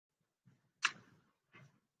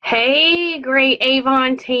Hey, great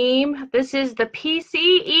Avon team. This is the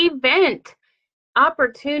PC event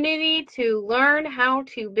opportunity to learn how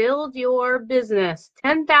to build your business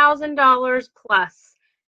 $10,000 plus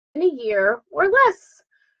in a year or less.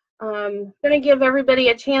 Going to give everybody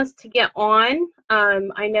a chance to get on.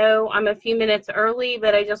 I know I'm a few minutes early,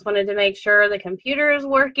 but I just wanted to make sure the computer is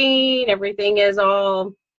working, everything is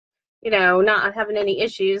all, not having any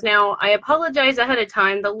issues. Now, I apologize ahead of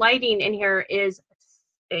time. The lighting in here is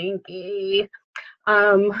stinky.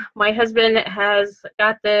 My husband has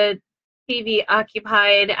got the TV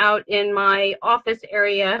occupied out in my office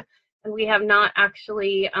area, and we have not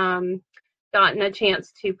actually gotten a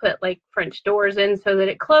chance to put like French doors in so that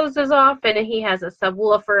it closes off, and he has a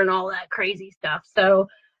subwoofer and all that crazy stuff. So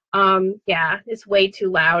yeah, it's way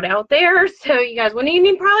too loud out there, so you guys wouldn't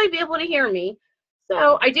even probably be able to hear me.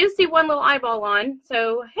 So I do see one little eyeball on.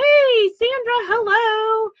 So hey, Sandra,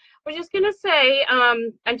 hello. We're just gonna say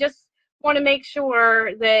I just want to make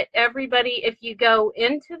sure that everybody, if you go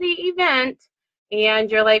into the event and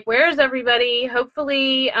you're like, where's everybody?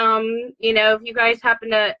 Hopefully, if you guys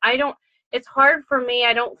happen to, it's hard for me.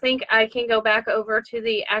 I don't think I can go back over to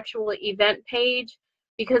the actual event page,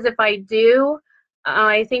 because if I do,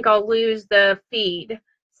 I think I'll lose the feed.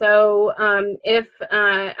 So if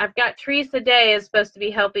I've got Teresa Day is supposed to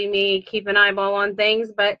be helping me keep an eyeball on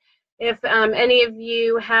things, but if any of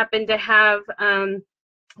you happen to have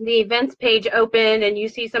the events page open and you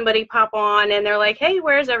see somebody pop on and they're like, hey,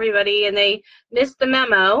 where's everybody? And they missed the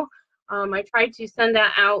memo. I tried to send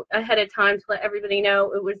that out ahead of time to let everybody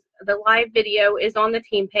know the live video is on the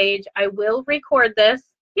team page. I will record this.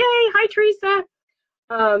 Yay, hi Teresa.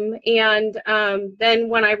 Then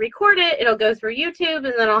when I record it, it'll go through YouTube,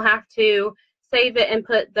 and then I'll have to save it and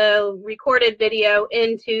put the recorded video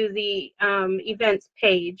into the events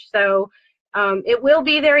page. So it will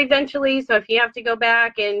be there eventually. So if you have to go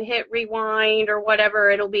back and hit rewind or whatever,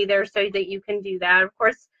 it'll be there so that you can do that. Of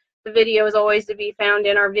course, the video is always to be found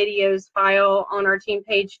in our videos file on our team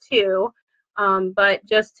page too. But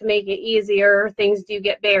just to make it easier, things do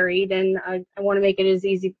get buried, and I want to make it as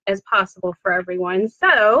easy as possible for everyone.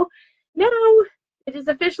 So now it is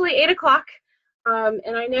officially 8 o'clock,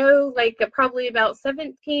 and I know like probably about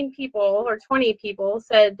 17 people or 20 people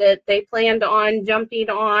said that they planned on jumping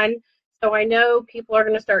on. So I know people are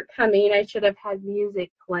going to start coming. I should have had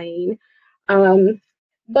music playing.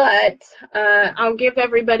 But I'll give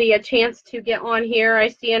everybody a chance to get on here. I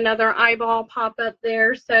see another eyeball pop up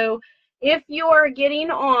there. So if you are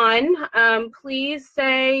getting on, please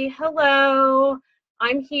say hello,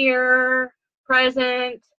 I'm here,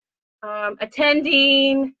 present,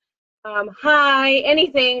 attending, hi,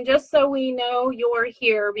 anything, just so we know you're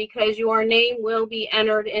here, because your name will be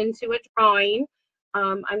entered into a drawing.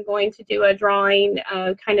 I'm going to do a drawing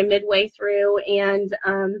kind of midway through, and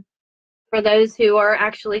for those who are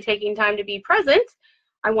actually taking time to be present,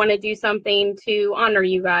 I want to do something to honor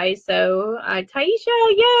you guys. So Taisha,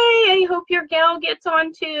 yay! I hope your gal gets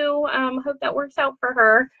on too. Hope that works out for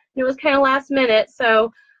her. It was kind of last minute.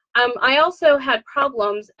 So I also had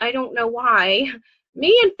problems. I don't know why.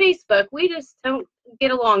 Me and Facebook, we just don't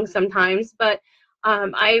get along sometimes. But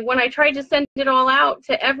when I tried to send it all out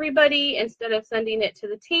to everybody instead of sending it to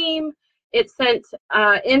the team, it sent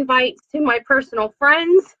invites to my personal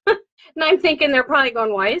friends. And I'm thinking they're probably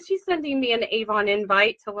going, why is she sending me an Avon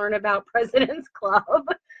invite to learn about President's Club?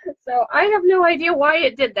 So I have no idea why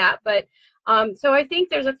it did that. But so I think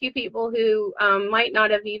there's a few people who might not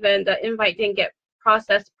have even, the invite didn't get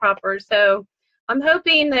processed proper. So I'm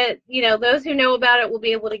hoping that, those who know about it will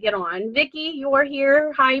be able to get on. Vicki, you're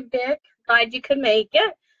here. Hi, Vic. Glad you could make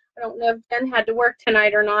it. I don't know if Jen had to work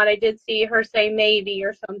tonight or not. I did see her say maybe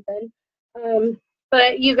or something.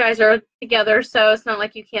 But you guys are together, so it's not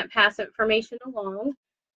like you can't pass information along.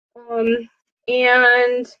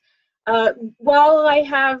 While I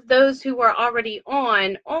have those who are already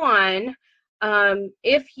on,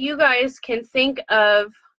 if you guys can think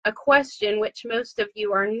of a question, which most of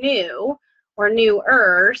you are new or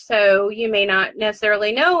newer, so you may not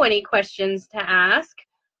necessarily know any questions to ask,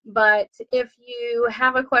 but if you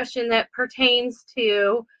have a question that pertains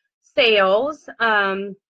to sales,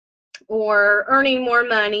 or earning more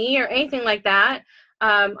money or anything like that,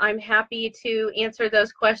 I'm happy to answer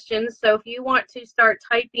those questions. So if you want to start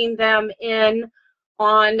typing them in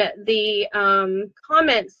on the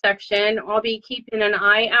comments section, I'll be keeping an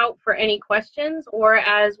eye out for any questions, or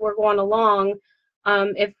as we're going along,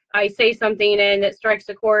 if I say something and it strikes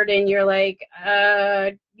a chord and you're like,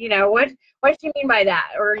 what do you mean by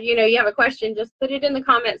that? Or, you have a question, just put it in the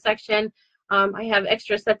comment section. I have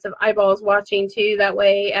extra sets of eyeballs watching too. That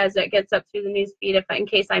way, as it gets up through the news feed, in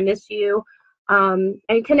case I miss you,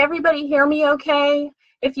 And can everybody hear me okay?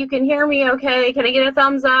 If you can hear me okay, can I get a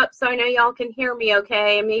thumbs up so I know y'all can hear me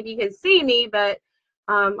okay? And maybe you can see me, but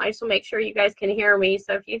I just will make sure you guys can hear me.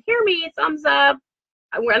 So if you hear me, thumbs up.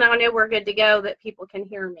 And I know we're good to go, that people can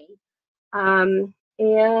hear me. And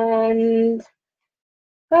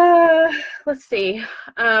let's see.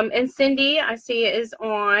 And Cindy, I see, is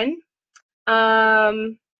on.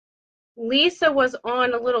 Lisa was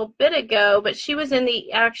on a little bit ago, but she was in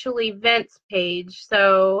the actual events page.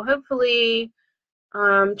 So hopefully,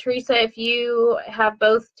 Teresa, if you have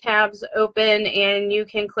both tabs open and you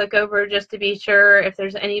can click over just to be sure if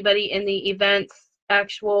there's anybody in the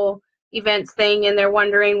actual events thing and they're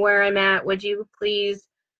wondering where I'm at, would you please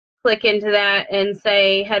click into that and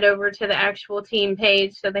say head over to the actual team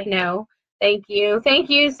page so they know. Thank you. Thank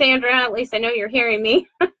you, Sandra. At least I know you're hearing me.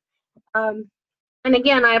 And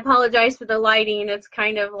again, I apologize for the lighting. It's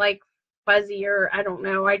kind of like fuzzy, or I don't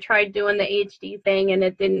know. I tried doing the HD thing and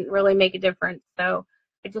it didn't really make a difference. So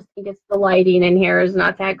I just think it's the lighting in here is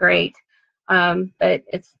not that great. But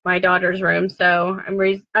it's my daughter's room, so I'm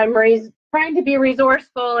trying to be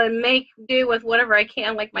resourceful and make do with whatever I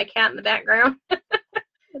can, like my cat in the background. I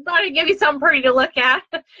thought I'd give you something pretty to look at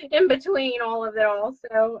in between all of it all.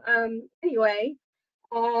 So anyway,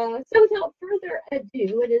 so without further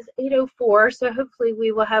ado, it is 8:04, so hopefully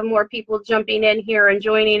we will have more people jumping in here and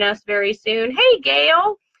joining us very soon. Hey,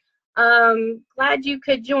 Gail. Glad you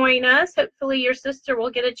could join us. Hopefully your sister will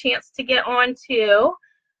get a chance to get on too.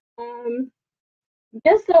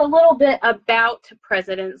 Just a little bit about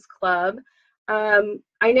President's Club.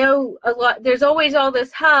 I know there's always all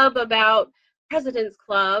this hub about President's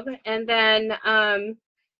Club, and then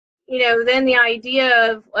then the idea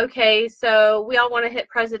of, okay, so we all want to hit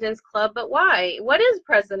President's Club, but why? What is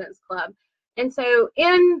President's Club? And so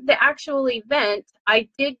in the actual event, I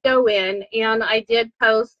did go in and I did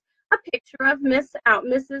post a picture of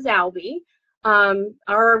Mrs. Albee.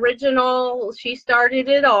 Our original, she started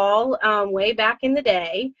it all way back in the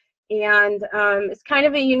day. And it's kind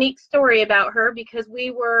of a unique story about her because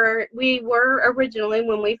we were originally,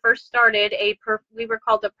 when we first started, we were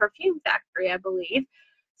called the Perfume Factory, I believe.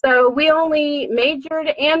 So we only majored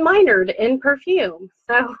and minored in perfume.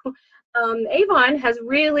 So Avon has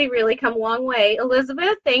really, really come a long way.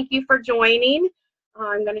 Elizabeth, thank you for joining.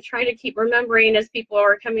 I'm going to try to keep remembering as people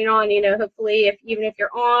are coming on, hopefully even if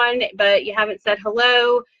you're on, but you haven't said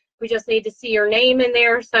hello, we just need to see your name in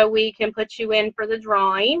there so we can put you in for the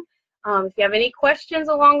drawing. If you have any questions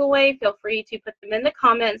along the way, feel free to put them in the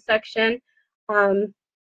comment section, and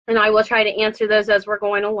I will try to answer those as we're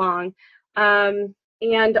going along.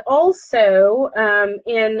 And also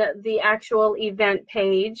in the actual event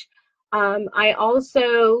page, I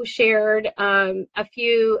also shared a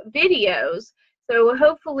few videos. So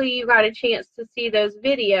hopefully you got a chance to see those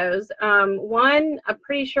videos. One, I'm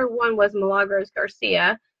pretty sure one was Milagros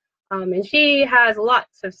Garcia, and she has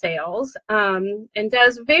lots of sales and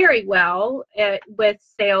does very well with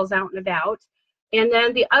sales out and about. And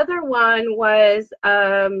then the other one was,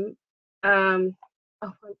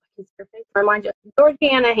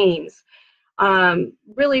 Georgiana Haynes,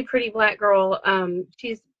 really pretty black girl.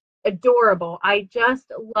 She's adorable. I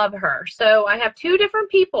just love her. So I have two different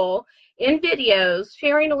people in videos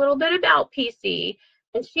sharing a little bit about PC.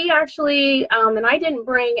 And she actually, and I didn't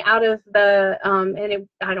bring out of the,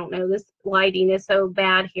 I don't know, this lighting is so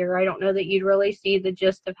bad here. I don't know that you'd really see the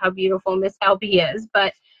gist of how beautiful Miss Albee is.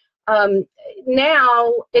 But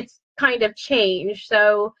now it's kind of changed.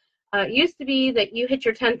 So it used to be that you hit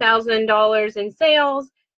your $10,000 in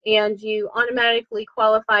sales and you automatically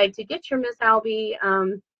qualified to get your Miss Albee,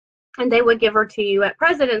 and they would give her to you at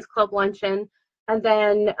President's Club luncheon. And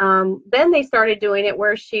then they started doing it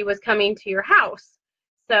where she was coming to your house.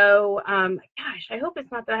 So, gosh, I hope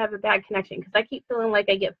it's not that I have a bad connection because I keep feeling like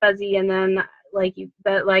I get fuzzy and then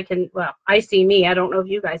well, I see me. I don't know if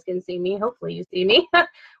you guys can see me. Hopefully you see me,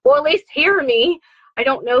 or at least hear me. I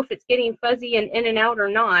don't know if it's getting fuzzy and in and out or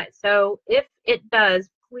not. So if it does,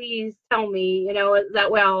 please tell me, that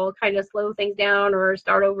way I'll kind of slow things down or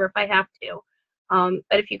start over if I have to.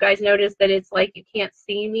 But if you guys notice that it's like you can't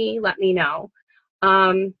see me, let me know.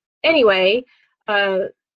 Anyway,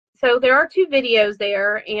 so there are two videos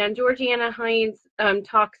there, and Georgiana Haynes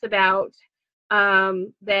talks about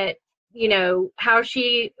that, how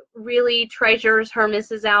she really treasures her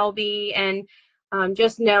Mrs. Albee, and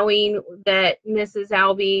just knowing that Mrs.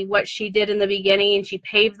 Albee, what she did in the beginning, she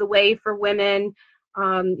paved the way for women,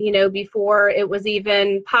 before it was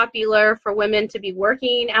even popular for women to be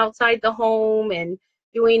working outside the home and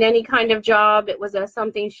doing any kind of job. It was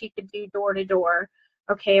something she could do door to door.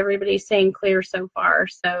 Okay, everybody's saying clear so far.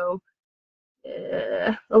 So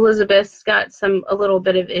Elizabeth's got a little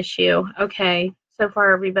bit of issue. Okay, so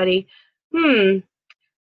far everybody.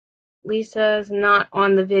 Lisa's not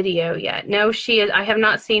on the video yet. No, she is. I have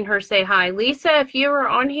not seen her say hi. Lisa, if you are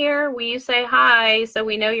on here, will you say hi so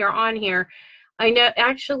we know you're on here? I know,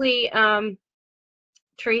 actually,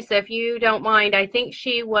 Teresa, if you don't mind, I think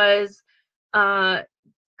she was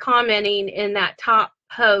commenting in that top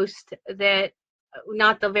post that,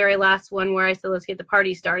 not the very last one where I said let's get the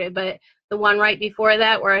party started, but the one right before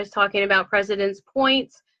that where I was talking about President's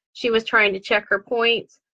points. She was trying to check her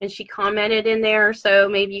points and she commented in there, so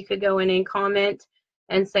maybe you could go in and comment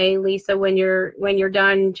and say, Lisa, when you're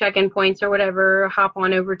done checking points or whatever, hop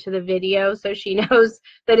on over to the video so she knows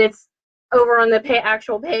that it's over on the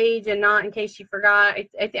actual page and not in case she forgot.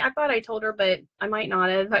 I thought I told her, but I might not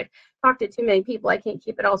have. I talked to too many people. I can't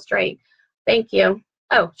keep it all straight. Thank you.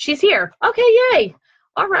 Oh, she's here. Okay, yay.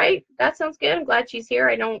 All right, that sounds good. I'm glad she's here.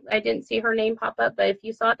 I didn't see her name pop up, but if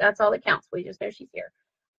you saw it, that's all that counts. We just know she's here.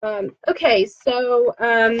 Okay, so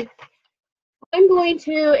I'm going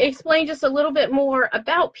to explain just a little bit more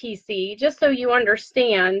about PC, just so you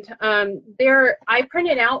understand. I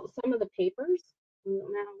printed out some of the papers. I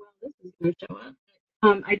don't know how well this is going to show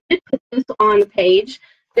up. I did put this on the page.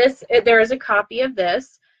 There is a copy of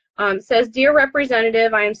this. Says, Dear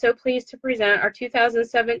Representative, I am so pleased to present our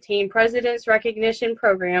 2017 President's Recognition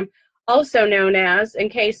Program, also known as, in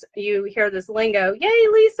case you hear this lingo, yay,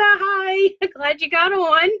 Lisa, hi, glad you got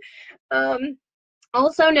on,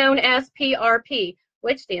 also known as PRP,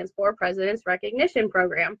 which stands for President's Recognition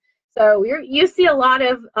Program. So you see a lot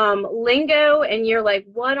of lingo, and you're like,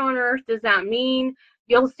 what on earth does that mean?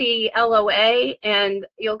 You'll see LOA, and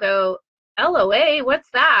you'll go, LOA,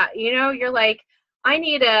 what's that? You know, you're like, I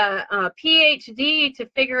need a PhD to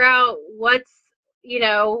figure out what's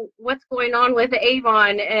going on with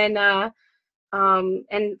Avon, and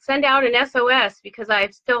send out an SOS because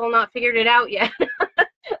I've still not figured it out yet.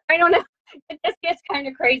 I don't know. It just gets kind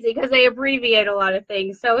of crazy because they abbreviate a lot of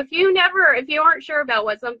things. So if you aren't sure about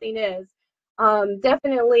what something is,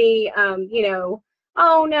 definitely,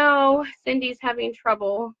 oh no, Cindy's having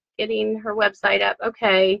trouble getting her website up.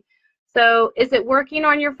 Okay. So is it working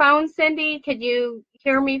on your phone, Cindy? Could you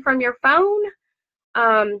hear me from your phone?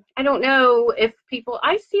 I don't know if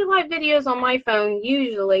I see live videos on my phone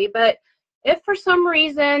usually, but if for some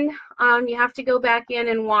reason you have to go back in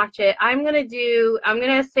and watch it, I'm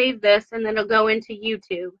gonna save this and then it'll go into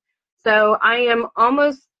YouTube. So I am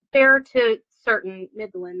almost there to certain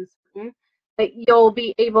Midlands that you'll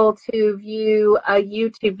be able to view a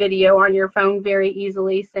YouTube video on your phone very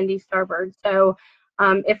easily, Cindy Starbird. So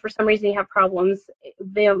if for some reason you have problems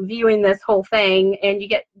viewing this whole thing and you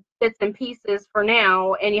get bits and pieces for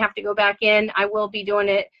now and you have to go back in, I will be doing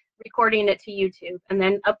it, recording it to YouTube and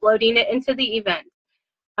then uploading it into the event.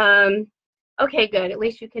 Okay, good. At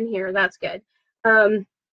least you can hear. That's good.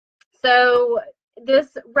 So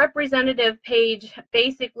this representative page,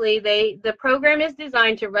 basically, the program is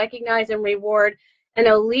designed to recognize and reward an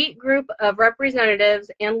elite group of representatives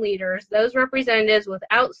and leaders, those representatives with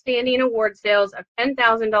outstanding award sales of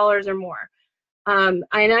 $10,000 or more. And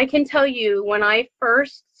I can tell you, when I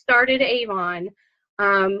first started Avon,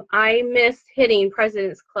 I missed hitting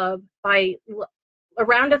President's Club by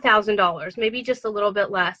around $1,000, maybe just a little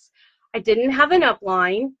bit less. I didn't have an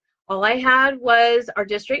upline. All I had was our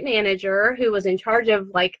district manager, who was in charge of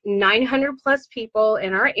like 900 plus people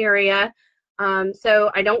in our area.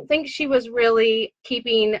 So I don't think she was really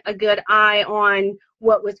keeping a good eye on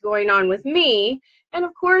what was going on with me. And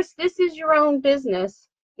of course, this is your own business.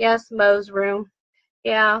 Yes, Mo's room.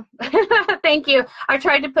 Yeah, thank you. I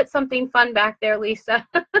tried to put something fun back there, Lisa.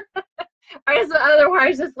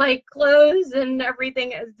 Otherwise, it's like clothes and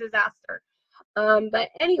everything is disaster. But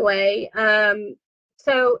anyway,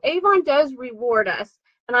 so Avon does reward us.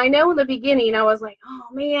 And I know in the beginning, I was like, oh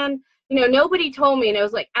man, nobody told me. And it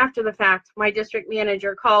was like after the fact, my district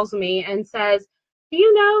manager calls me and says, do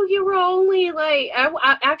you know you were only like,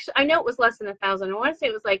 I know it was less than $1,000. I want to say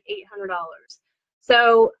it was like $800.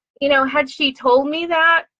 So, had she told me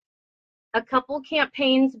that a couple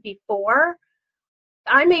campaigns before,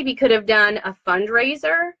 I maybe could have done a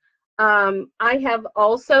fundraiser. I have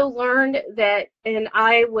also learned that, and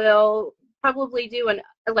I will probably do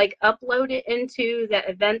upload it into the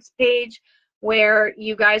events page where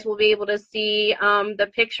you guys will be able to see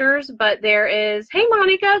the pictures. But there is, hey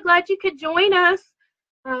Monica, glad you could join us.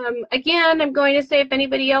 Again, I'm going to say if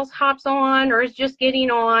anybody else hops on or is just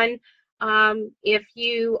getting on, if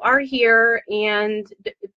you are here, and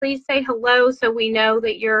please say hello so we know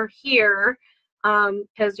that you're here.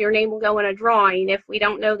 because your name will go in a drawing. If we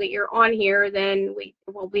don't know that you're on here, then it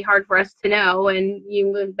will be hard for us to know, and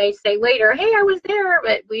you may say later, hey, I was there,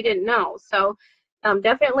 but we didn't know. So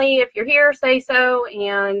definitely, if you're here, say so,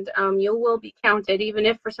 and you will be counted, even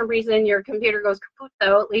if for some reason your computer goes kaput,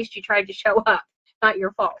 though, at least you tried to show up. Not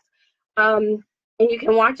your fault. And you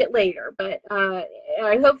can watch it later, but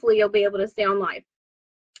hopefully you'll be able to stay on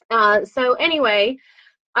live. So anyway,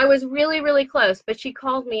 I was really, really close, but she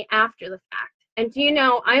called me after the fact. And do you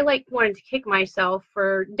know, I wanted to kick myself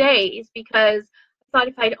for days because I thought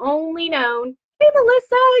if I'd only known, hey,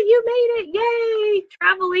 Melissa, you made it, yay,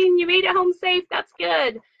 traveling, you made it home safe, that's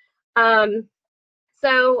good.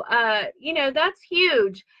 So, you know, that's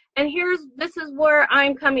huge. And this is where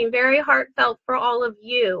I'm coming very heartfelt for all of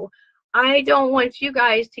you. I don't want you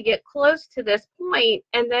guys to get close to this point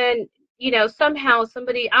and then, you know, somehow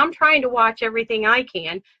I'm trying to watch everything I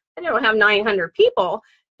can. I don't have 900 people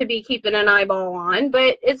to be keeping an eyeball on,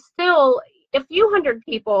 but it's still, a few hundred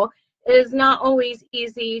people is not always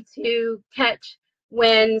easy to catch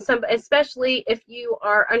especially if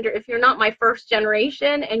you're not my first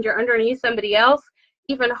generation and you're underneath somebody else,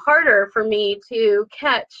 even harder for me to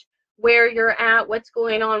catch where you're at, what's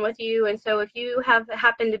going on with you. And so if you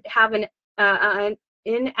happen to have an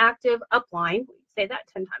inactive upline, say that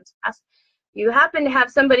 10 times fast, you happen to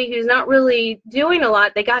have somebody who's not really doing a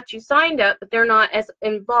lot, they got you signed up, but they're not as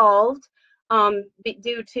involved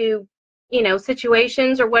due to, you know,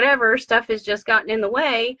 situations or whatever, stuff has just gotten in the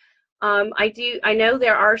way. I know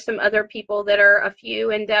there are some other people that are a few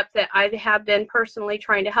in depth that I have been personally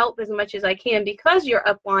trying to help as much as I can because your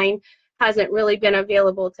upline hasn't really been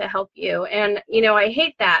available to help you. And, you know, I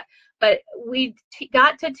hate that, but we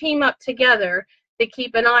got to team up together to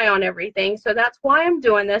keep an eye on everything. So that's why I'm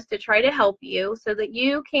doing this, to try to help you so that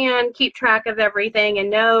you can keep track of everything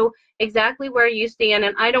and know exactly where you stand.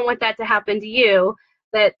 And I don't want that to happen to you,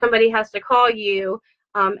 that somebody has to call you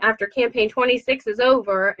after campaign 26 is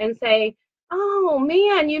over and say, oh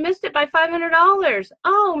man, you missed it by $500.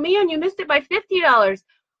 Oh man, you missed it by $50.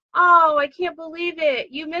 Oh, I can't believe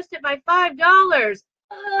it. You missed it by $5.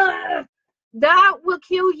 Ugh, that will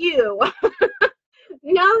kill you.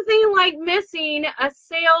 Nothing like missing a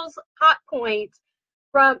sales hot point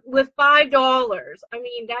with $5. I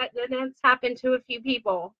mean, that's happened to a few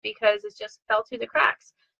people because it's just fell through the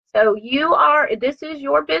cracks. So this is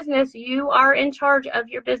your business. You are in charge of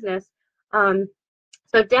your business.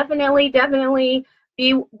 So definitely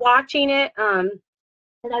be watching it. And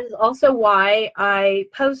that is also why I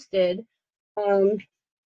posted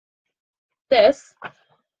this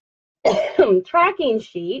tracking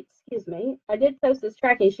sheet. Excuse me. I did post this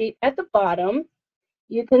tracking sheet at the bottom.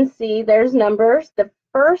 You can see there's numbers. The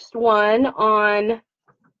first one on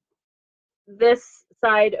this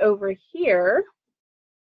side over here,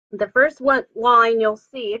 the first line you'll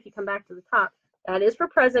see if you come back to the top, that is for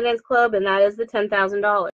President's Club, and that is the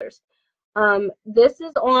 $10,000. This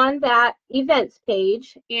is on that events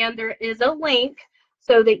page, and there is a link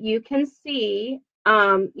so that you can see,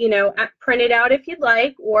 you know, print it out if you'd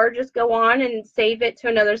like, or just go on and save it to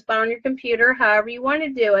another spot on your computer, however you want to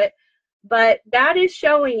do it. But that is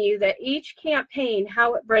showing you that each campaign,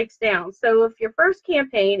 how it breaks down. So if your first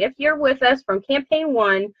campaign, if you're with us from campaign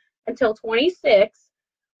 1 until 26,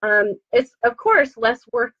 it's of course less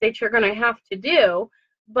work that you're going to have to do,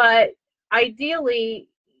 but ideally,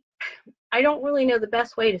 I don't really know the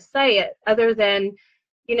best way to say it other than,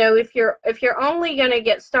 you know, if you're only going to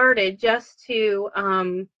get started just to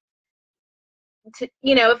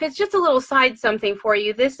you know, if it's just a little side something for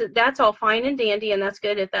you, that's all fine and dandy, and that's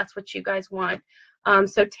good if that's what you guys want.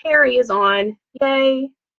 So Terry is on. Yay,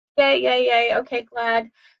 yay, yay, yay. Okay, glad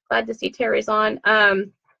to see Terry's on.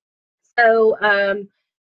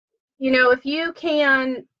 You know, if you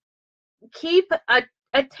can keep a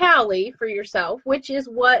tally for yourself, which is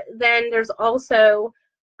what then there's also,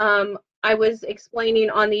 I was explaining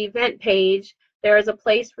on the event page, there is a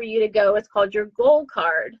place for you to go. It's called your goal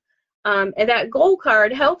card. And that goal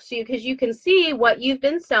card helps you because you can see what you've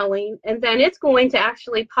been selling, and then it's going to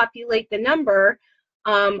actually populate the number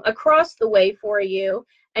across the way for you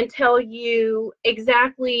and tell you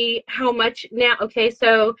exactly how much now. Okay,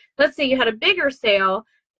 so let's say you had a bigger sale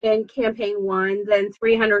in campaign 1 than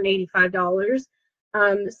 $385.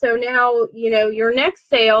 So now, you know, your next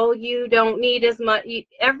sale, you don't need as much.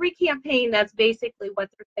 Every campaign, that's basically what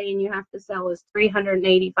they're saying you have to sell is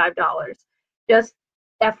 $385. Just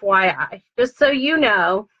FYI, just so you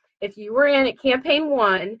know, if you were in at campaign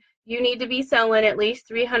 1, you need to be selling at least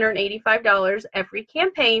 $385 every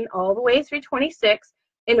campaign all the way through 26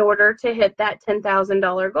 in order to hit that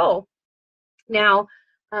 $10,000 goal. Now,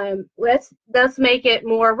 let's make it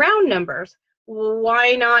more round numbers.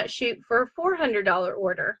 why not shoot for a $400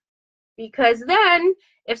 order? Because then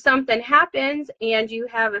if something happens and you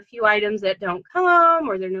have a few items that don't come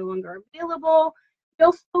or they're no longer available,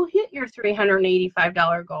 you'll still hit your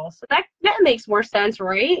 $385 goal. So that makes more sense,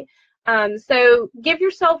 right? So give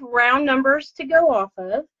yourself round numbers to go off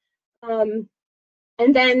of. And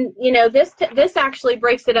then, you know, this actually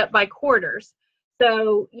breaks it up by quarters.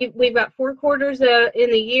 So we've got 4 quarters in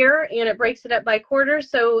the year, and it breaks it up by quarters.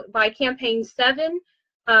 So by campaign 7,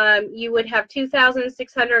 you would have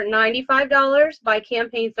 $2,695. By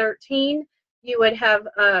campaign 13, you would have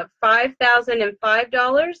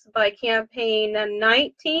 $5,005. By campaign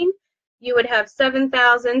 19, you would have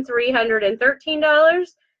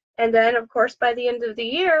 $7,313. And then, of course, by the end of the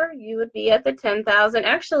year, you would be at the $10,000.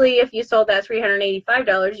 Actually, if you sold that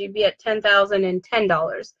 $385, you'd be at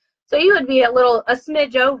 $10,010. So you would be a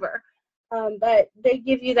smidge over. But they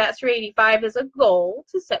give you that $385 as a goal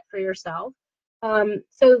to set for yourself.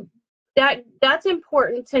 So that's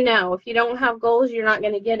important to know. If you don't have goals, you're not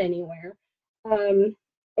going to get anywhere. And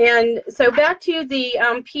so back to the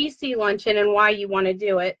PC luncheon and why you want to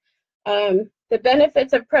do it. The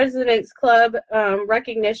benefits of President's Club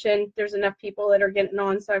recognition, there's enough people that are getting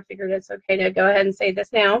on, so I figured it's okay to go ahead and say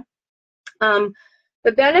this now.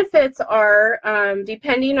 The benefits are,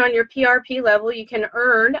 depending on your PRP level, you can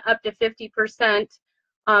earn up to 50%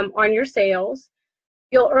 on your sales.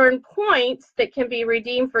 You'll earn points that can be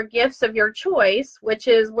redeemed for gifts of your choice, which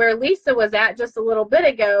is where Lisa was at just a little bit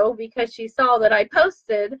ago, because she saw that I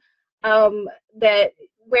posted that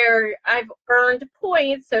where I've earned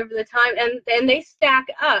points over the time, and they stack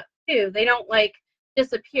up too. They don't like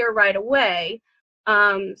disappear right away.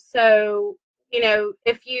 So, you know,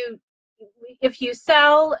 if you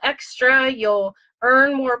sell extra, you'll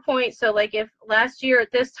earn more points. So like if last year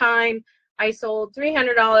at this time I sold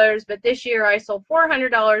 $300, but this year I sold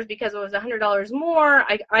 $400 because it was $100 more,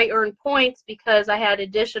 I earned points because I had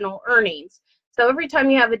additional earnings. So every time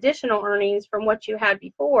you have additional earnings from what you had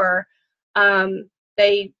before,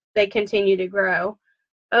 they continue to grow.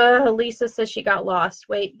 Lisa says she got lost.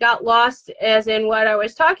 Wait, got lost as in what I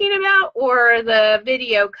was talking about, or the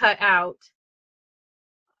video cut out?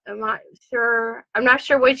 I'm not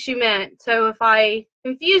sure what you meant. So if I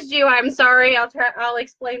confused you, I'm sorry. I'll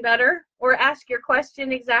explain better, or ask your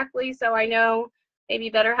question exactly so I know maybe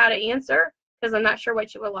better how to answer, because I'm not sure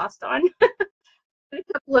what you were lost on. A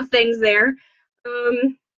couple of things there.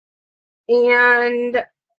 And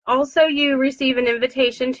also you receive an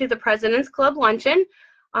invitation to the President's Club luncheon,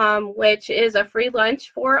 which is a free lunch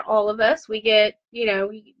for all of us. We get, you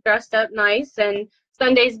know, dressed up nice, and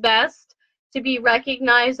Sunday's best to be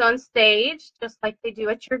recognized on stage, just like they do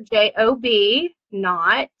at your job.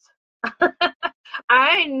 Not.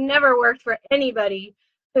 I never worked for anybody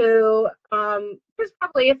who, there's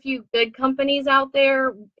probably a few good companies out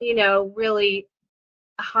there, you know, really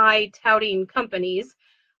high touting companies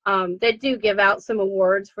that do give out some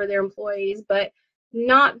awards for their employees, but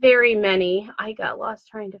not very many. I got lost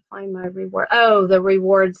trying to find my reward. Oh, the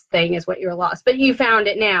rewards thing is what you're lost, but you found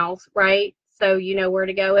it now, right? So you know where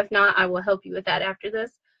to go. If not, I will help you with that after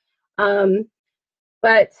this. Yeah,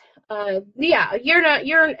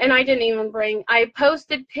 and I didn't even I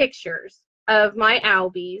posted pictures of my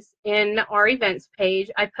Albies in our events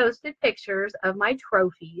page. I posted pictures of my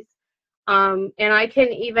trophies. And I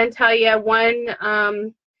can even tell you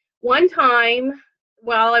one time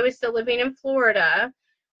while I was still living in Florida,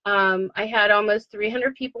 I had almost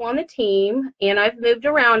 300 people on the team, and I've moved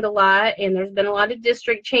around a lot, and there's been a lot of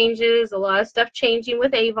district changes, a lot of stuff changing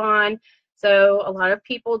with Avon. So a lot of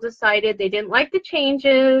people decided they didn't like the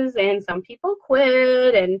changes, and some people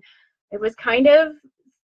quit, and it was kind of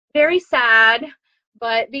very sad.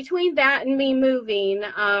 But between that and me moving,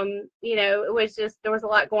 you know, it was just, there was a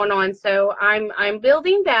lot going on. So I'm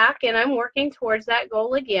building back, and I'm working towards that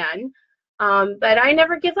goal again. But I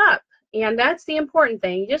never give up. And that's the important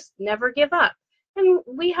thing. Just never give up. And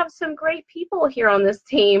we have some great people here on this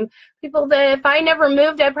team. People that if I never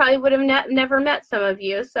moved, I probably would have never met some of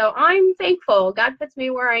you. So I'm thankful. God puts me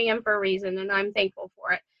where I am for a reason, and I'm thankful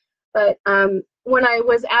for it. But when I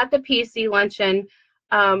was at the PC luncheon,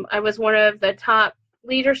 I was one of the top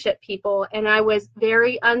leadership people, and I was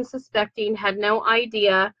very unsuspecting, had no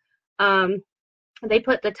idea. They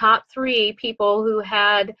put the top 3 people who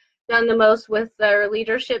had done the most with their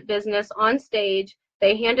leadership business on stage.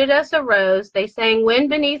 They handed us a rose. They sang "Wind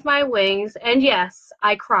Beneath My Wings," and yes,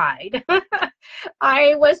 I cried.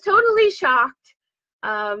 I was totally shocked.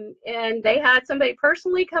 And they had somebody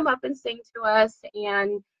personally come up and sing to us,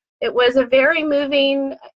 and it was a very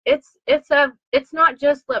moving. It's not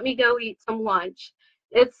just let me go eat some lunch.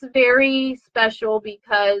 It's very special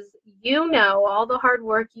because you know all the hard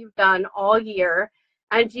work you've done all year,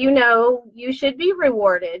 and you know you should be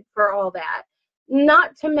rewarded for all that.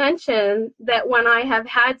 Not to mention that when I have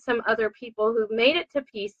had some other people who've made it to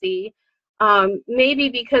PC, maybe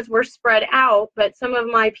because we're spread out, but some of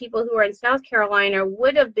my people who are in South Carolina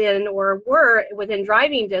would have been or were within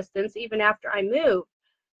driving distance even after I moved.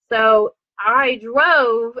 So I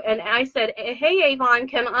drove and I said, hey, Avon,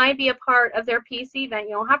 can I be a part of their PC event?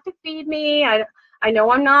 You don't have to feed me. I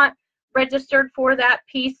know I'm not registered for that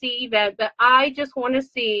PC event, but I just want to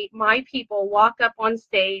see my people walk up on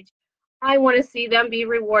stage. I want to see them be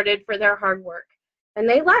rewarded for their hard work. And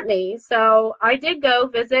they let me. So I did go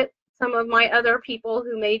visit some of my other people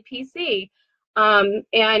who made PC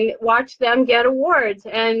and watch them get awards.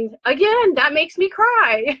 And again, that makes me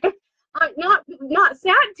cry. Not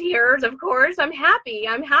sad tears, of course. I'm happy.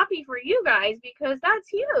 I'm happy for you guys because that's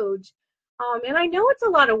huge. And I know it's a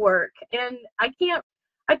lot of work, and I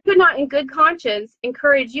could not in good conscience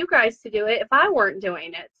encourage you guys to do it if I weren't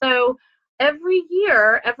doing it. So every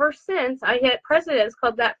year, ever since I hit President's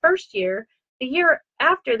Club that first year, the year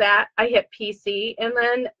after that, I hit PC, and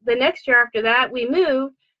then the next year after that, we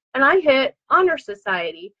moved, and I hit Honor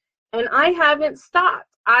Society, and I haven't stopped.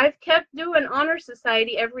 I've kept doing Honor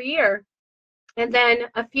Society every year. And then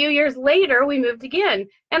a few years later, we moved again,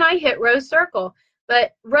 and I hit Rose Circle.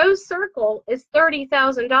 But Rose Circle is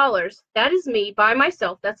 $30,000. That is me by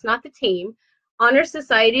myself. That's not the team. Honor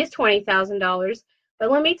Society is $20,000.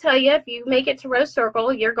 But let me tell you, if you make it to Rose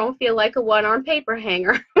Circle, you're going to feel like a one-arm paper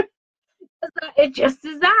hanger. It just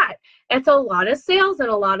is that. It's a lot of sales and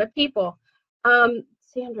a lot of people.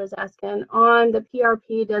 Sandra's asking, on the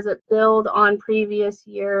PRP, does it build on previous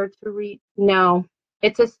year to reach? No,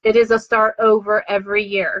 it is a start over every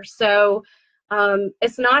year. So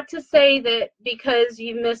it's not to say that because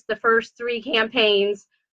you missed the first 3 campaigns,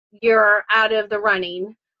 you're out of the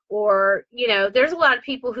running. Or, you know, there's a lot of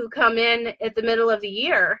people who come in at the middle of the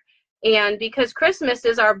year, and because Christmas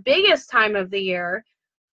is our biggest time of the year,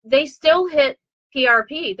 they still hit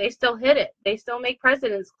PRP. They still hit it. They still make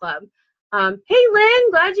President's Club. Hey,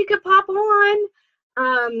 Lynn, glad you could pop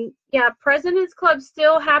on. Yeah, President's Club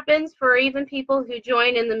still happens for even people who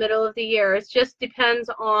join in the middle of the year. It just depends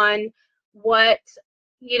on what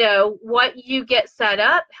you get set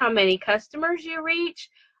up, how many customers you reach,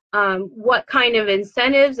 what kind of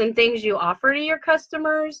incentives and things you offer to your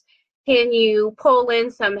customers. Can you pull in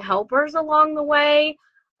some helpers along the way?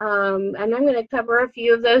 And I'm going to cover a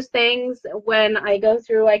few of those things when I go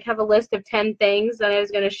through. I have a list of 10 things that I was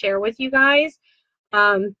going to share with you guys.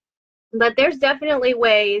 But there's definitely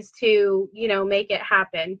ways to, make it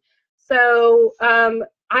happen. So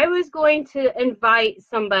I was going to invite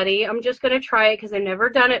somebody. I'm just going to try it because I've never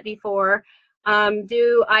done it before.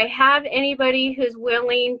 Do I have anybody who's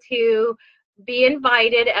willing to be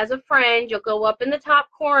invited as a friend? You'll go up in the top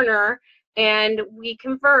corner and we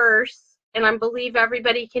converse. And I believe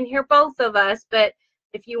everybody can hear both of us, but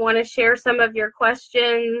if you want to share some of your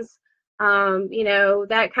questions,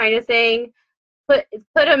 that kind of thing, put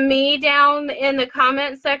a me down in the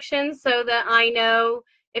comment section so that I know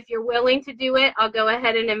if you're willing to do it. I'll go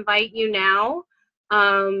ahead and invite you now,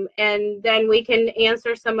 and then we can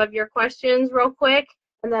answer some of your questions real quick,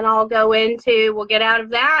 and then we'll get out of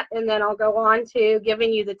that, and then I'll go on to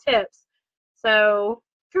giving you the tips. So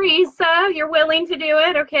Teresa, you're willing to do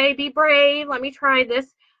it? Okay, be brave. Let me try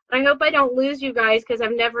this. I hope I don't lose you guys because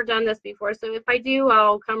I've never done this before. So if I do,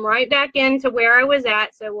 I'll come right back into where I was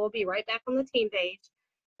at. So we'll be right back on the team page.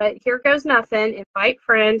 But here goes nothing. Invite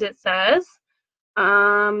friend, it says.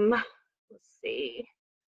 Let's see.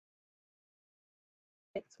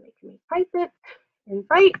 It's making me type it.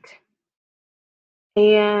 Invite.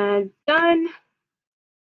 And done.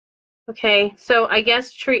 Okay, so I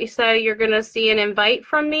guess, Teresa, you're going to see an invite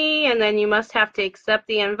from me, and then you must have to accept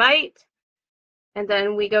the invite, and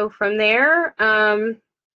then we go from there.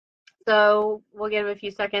 So we'll give a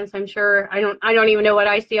few seconds. I'm sure I don't even know what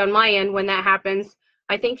I see on my end when that happens.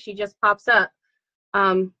 I think she just pops up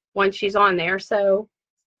once she's on there. So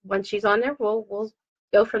once she's on there, we'll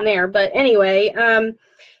go from there. But anyway,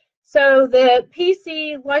 so the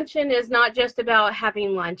PC luncheon is not just about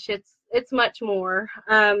having lunch. It's much more.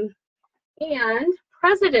 And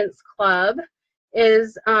President's Club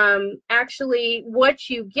is actually what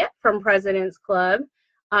you get from President's Club,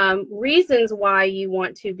 reasons why you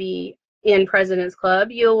want to be in President's Club.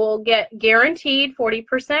 You will get guaranteed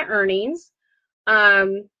 40% earnings,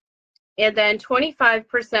 and then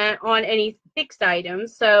 25% on any fixed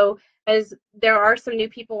items. So as there are some new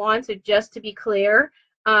people on, so just to be clear,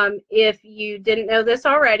 if you didn't know this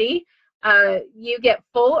already, You get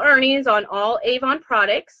full earnings on all Avon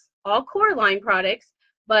products, all core line products,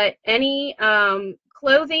 but any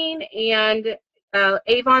clothing and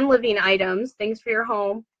Avon living items, things for your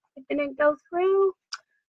home. It didn't go through.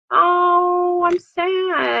 Oh, I'm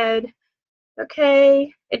sad.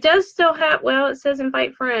 Okay, it does still have, well, it says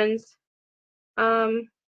invite friends. And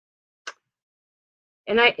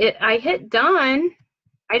I hit done.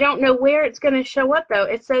 I don't know where it's going to show up though.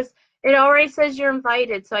 It already says you're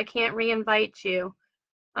invited, so I can't re-invite you.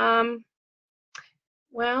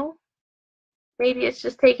 Well, maybe it's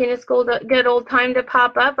just taking its good old time to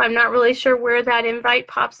pop up. I'm not really sure where that invite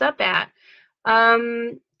pops up at.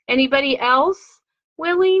 Anybody else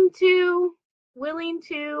willing to,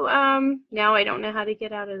 now I don't know how to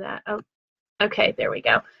get out of that. Oh, okay, there we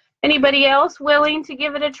go. Anybody else willing to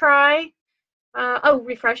give it a try? Oh,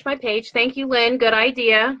 refresh my page. Thank you, Lynn. Good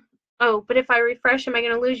idea. Oh, but if I refresh, am I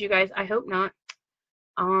going to lose you guys? I hope not.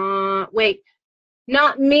 Wait,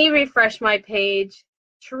 not me refresh my page.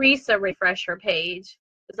 Teresa refresh her page.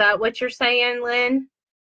 Is that what you're saying, Lynn?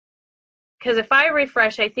 Because if I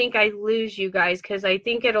refresh, I think I lose you guys because I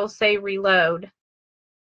think it'll say reload.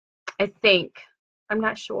 I think. I'm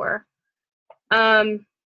not sure. Well,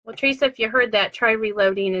 Teresa, if you heard that, try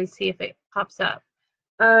reloading and see if it pops up.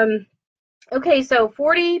 Okay, so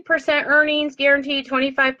 40% earnings guaranteed,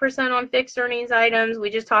 25% on fixed earnings items. We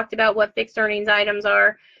just talked about what fixed earnings items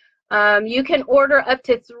are. You can order up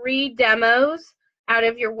to 3 demos out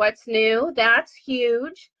of your What's New. That's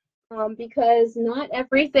huge because not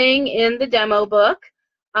everything in the demo book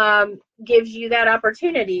gives you that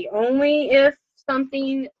opportunity. Only if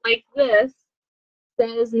something like this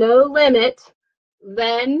says no limit,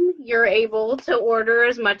 then you're able to order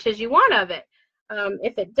as much as you want of it.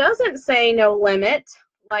 If it doesn't say no limit,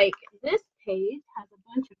 like this page has a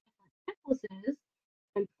bunch of different necklaces,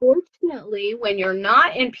 unfortunately, when you're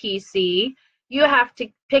not in PC, you have to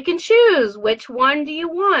pick and choose which one do you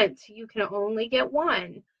want. You can only get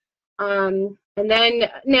one. And then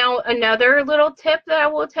now another little tip that I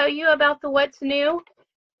will tell you about the What's New.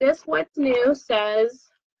 This What's New says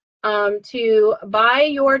to buy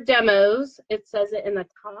your demos. It says it in the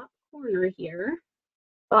top corner here.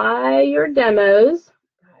 Buy your demos.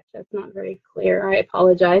 Gosh, that's not very clear. I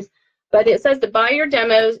apologize. But it says to buy your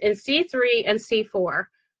demos in C3 and C4.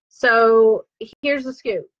 So here's the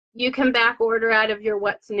scoop. You can back order out of your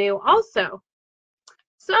What's New also.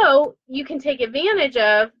 So you can take advantage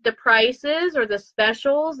of the prices or the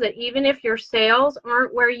specials that even if your sales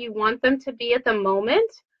aren't where you want them to be at the moment,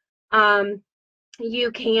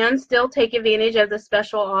 you can still take advantage of the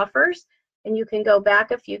special offers. And you can go back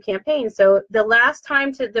a few campaigns. So the last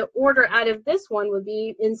time the order out of this one would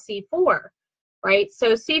be in C4, right?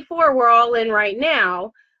 So C4 we're all in right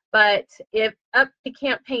now, but if up to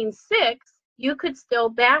campaign 6, you could still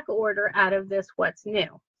back order out of this What's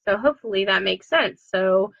New. So hopefully that makes sense.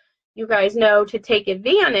 So you guys know to take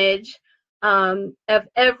advantage of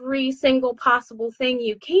every single possible thing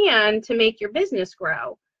you can to make your business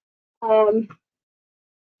grow.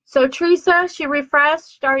 So Teresa, she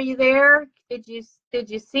refreshed. Are you there? Did you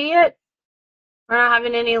see it? We're not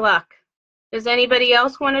having any luck. Does anybody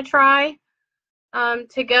else want to try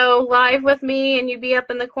to go live with me and you be up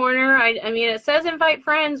in the corner? I mean, it says invite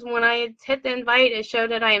friends. When I hit the invite, it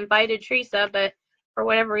showed that I invited Teresa, but for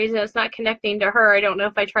whatever reason, it's not connecting to her. I don't know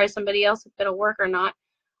if I try somebody else if it'll work or not.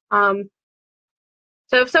 So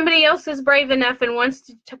if somebody else is brave enough and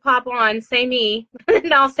wants to pop on, say me,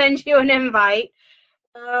 and I'll send you an invite.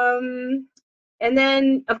 And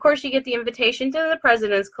then, of course, you get the invitation to the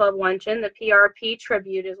President's Club luncheon. The PRP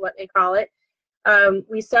tribute is what they call it.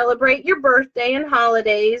 We celebrate your birthday and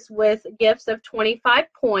holidays with gifts of 25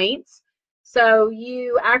 points. So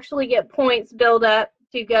you actually get points built up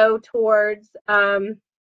to go towards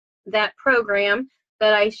that program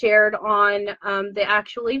that I shared on the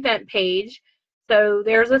actual event page. So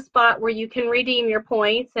there's a spot where you can redeem your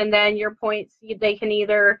points, and then your points, they can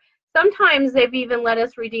either, sometimes they've even let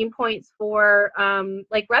us redeem points for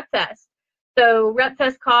like RepFest. So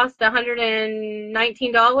RepFest cost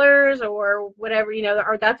 $119 or whatever, you know,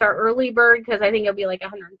 or that's our early bird because I think it'll be like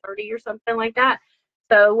 130 or something like that.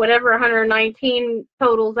 So whatever 119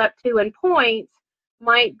 totals up to in points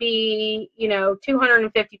might be, you know,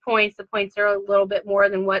 250 points. The points are a little bit more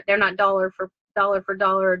than what, they're not dollar for dollar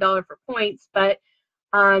or dollar for points, but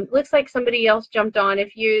looks like somebody else jumped on.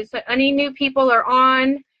 If any new people are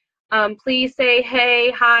on, please say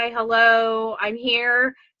hey, hi, hello, I'm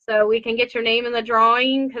here, so we can get your name in the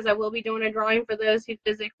drawing, because I will be doing a drawing for those who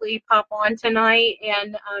physically pop on tonight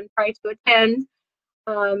and try to attend.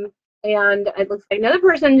 And it looks like another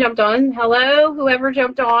person jumped on. Hello, whoever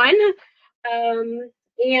jumped on.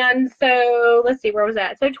 And so let's see, where was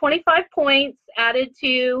that? So 25 points added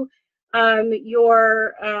to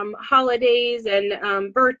your holidays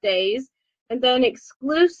and birthdays, and then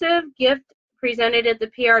exclusive gift presented at the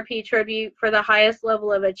PRP Tribute for the highest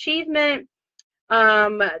level of achievement.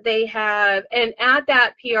 They have, and at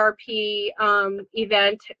that PRP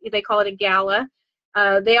event, they call it a gala.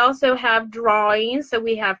 They also have drawings, so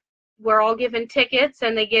we're all given tickets,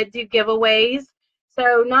 and they do giveaways.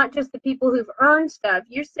 So not just the people who've earned stuff.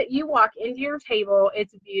 You walk into your table,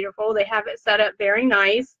 it's beautiful. They have it set up very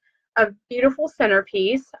nice, a beautiful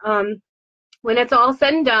centerpiece. When it's all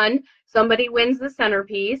said and done, somebody wins the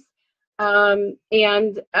centerpiece.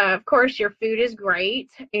 And of course, your food is great,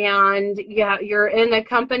 and yeah, you're in the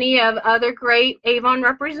company of other great Avon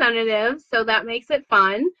representatives, so that makes it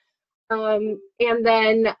fun. And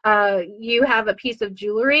then you have a piece of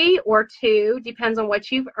jewelry or two, depends on what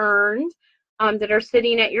you've earned, that are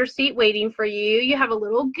sitting at your seat waiting for you. You have a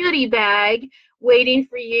little goodie bag waiting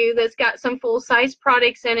for you that's got some full-size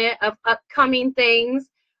products in it of upcoming things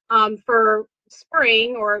for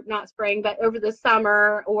spring, or not spring, but over the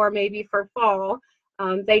summer or maybe for fall.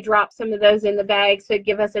 They drop some of those in the bag, so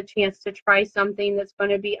give us a chance to try something that's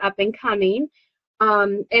going to be up and coming.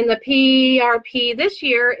 And the PRP this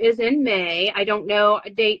year is in May. I don't know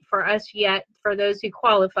a date for us yet for those who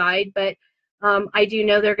qualified, but I do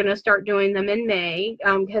know they're going to start doing them in May,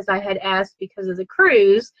 because I had asked because of the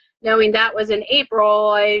cruise. Knowing that was in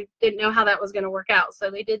April, I didn't know how that was going to work out.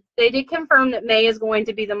 So they did confirm that May is going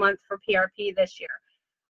to be the month for PRP this year.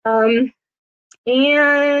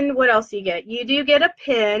 And what else do you get? You do get a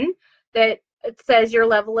pin that it says your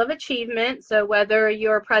level of achievement. So whether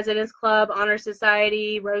you're President's Club, Honor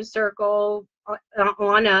Society, Rose Circle,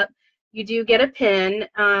 on up, you do get a pin.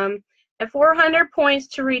 At 400 points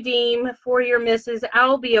to redeem for your Mrs.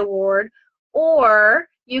 Albee Award, or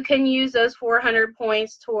you can use those 400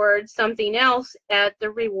 points towards something else at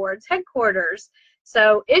the rewards headquarters.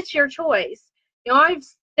 So it's your choice. You know, I've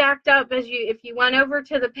stacked up, if you went over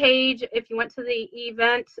to the page, if you went to the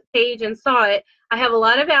event page and saw it, I have a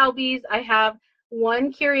lot of Albees. I have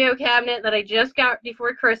one curio cabinet that I just got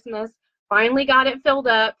before Christmas, finally got it filled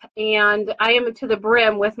up, and I am to the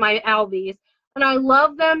brim with my Albees. And I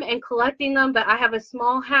love them and collecting them, but I have a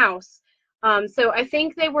small house. So I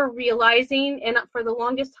think they were realizing, and for the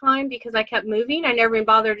longest time, because I kept moving, I never even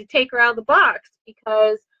bothered to take her out of the box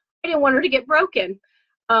because I didn't want her to get broken.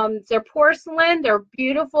 They're porcelain, they're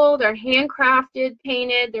beautiful, they're handcrafted,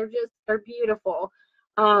 painted, they're beautiful.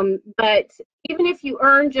 But even if you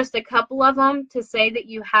earn just a couple of them, to say that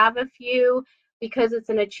you have a few because it's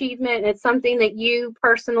an achievement and it's something that you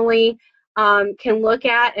personally can look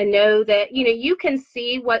at and know that, you know, you can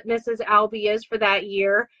see what Mrs. Albee is for that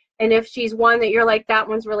year. And if she's one that you're like, that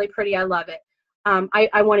one's really pretty, I love it.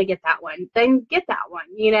 I want to get that one, then get that one,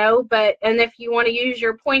 you know. And if you want to use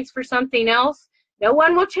your points for something else, no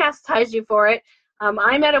one will chastise you for it.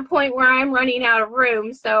 I'm at a point where I'm running out of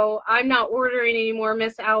room, so I'm not ordering any more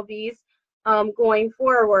Miss Albees going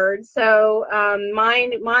forward. So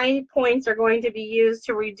my points are going to be used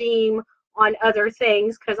to redeem on other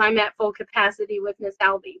things because I'm at full capacity with Miss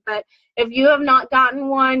Albee. But if you have not gotten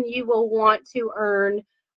one, you will want to earn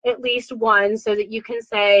at least one so that you can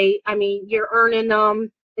say, I mean, you're earning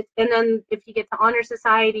them. And then if you get to Honor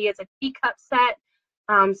Society, it's a teacup set.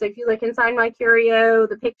 So if you look inside my curio,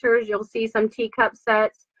 the pictures, you'll see some teacup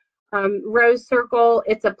sets. Rose Circle,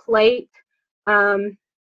 it's a plate. I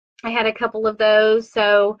had a couple of those.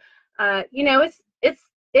 So, you know,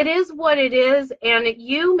 it is what it is, and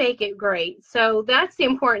you make it great. So that's the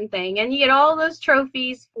important thing. And you get all those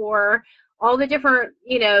trophies for all the different,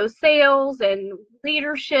 you know, sales and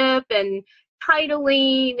leadership and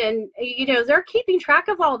titling, and, you know, they're keeping track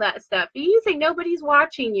of all that stuff. You think nobody's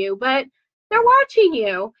watching you, but they're watching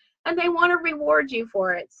you, and they want to reward you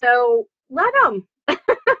for it. So let them.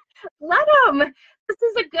 Let them. This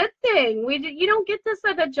is a good thing. You don't get this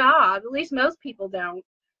at a job. At least most people don't.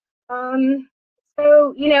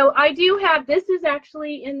 So, you know, I do have, this is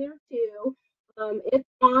actually in there too. It's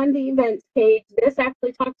on the events page. This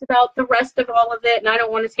actually talks about the rest of all of it, and I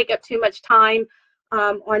don't want to take up too much time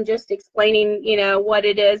on just explaining, you know, what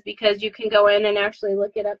it is, because you can go in and actually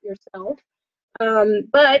look it up yourself.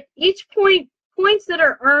 But each points that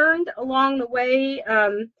are earned along the way,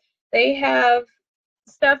 they have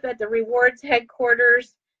stuff at the rewards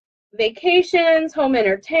headquarters: vacations, home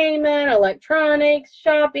entertainment, electronics,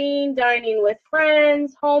 shopping, dining with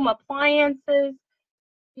friends, home appliances.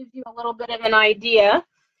 Gives you a little bit of an idea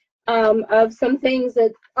of some things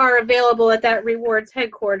that are available at that rewards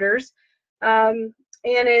headquarters.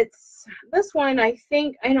 and it's this one, I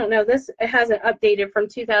think, I don't know, this it hasn't updated from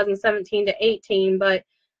 2017 to 18, but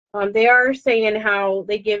they are saying how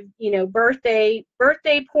they give, you know, birthday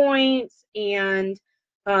points and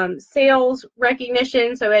sales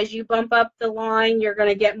recognition. So as you bump up the line, you're going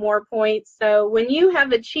to get more points. So when you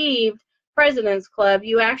have achieved President's Club,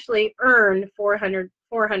 you actually earn 400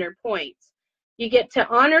 points. You get to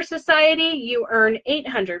Honor Society, you earn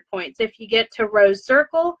 800 points. If you get to Rose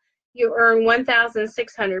Circle, you earn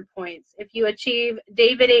 1,600 points. If you achieve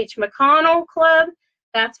David H. McConnell Club,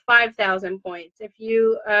 that's 5,000 points. If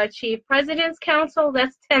you achieve President's Council,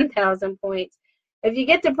 that's 10,000 points. If you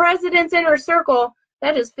get to President's Inner Circle,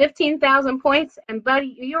 that is 15,000 points. And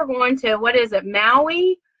buddy, you're going to, what is it,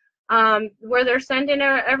 Maui, where they're sending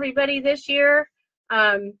everybody this year.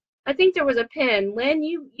 I think there was a pin. Lynn,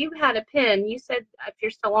 you had a pin. You said, if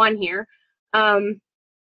you're still on here,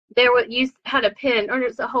 you had a pin, or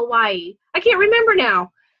it's a Hawaii. I can't remember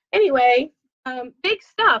now. Anyway, big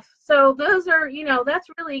stuff. So those are, you know, that's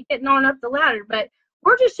really getting on up the ladder. But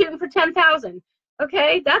we're just shooting for 10,000.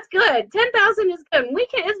 Okay, that's good. 10,000 is good.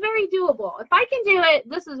 It's very doable. If I can do it,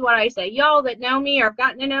 this is what I say. Y'all that know me or have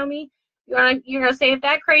gotten to know me, you're gonna say, if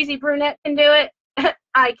that crazy brunette can do it,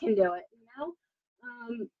 I can do it. You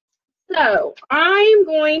know. So I'm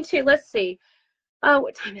going to, let's see.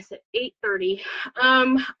 What time is it? 8:30.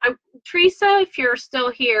 Teresa, if you're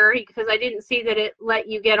still here, because I didn't see that it let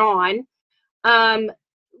you get on,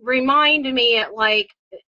 remind me at like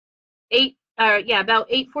about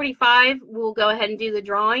 8:45, we'll go ahead and do the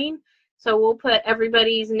drawing. So we'll put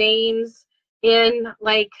everybody's names in,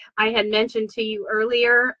 like I had mentioned to you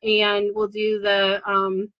earlier, and we'll do the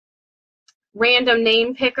random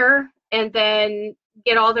name picker, and then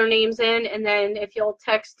get all their names in, and then if you'll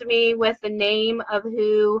text me with the name of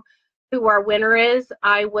who our winner is,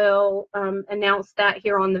 I will announce that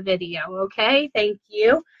here on the video. Okay, thank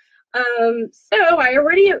you. So I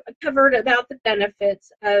already covered about the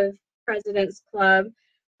benefits of President's Club.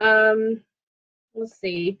 Let's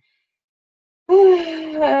see.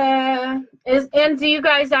 And do you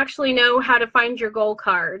guys actually know how to find your goal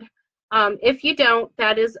card? If you don't,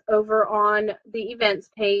 that is over on the events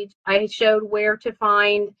page. I showed where to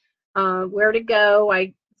find, where to go.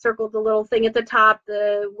 I circled the little thing at the top,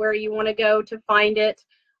 where you want to go to find it,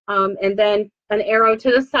 and then an arrow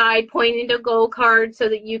to the side pointing to goal card so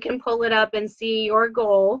that you can pull it up and see your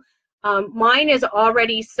goal. Mine is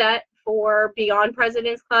already set for Beyond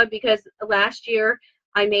President's Club because last year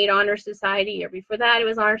I made Honor Society. Year before that it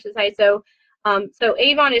was Honor Society. So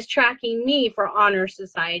Avon is tracking me for Honor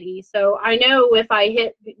Society. So I know if I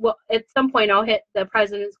hit, well, at some point I'll hit the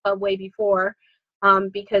President's Club way before,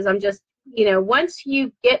 because I'm just, you know, once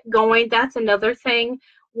you get going, that's another thing.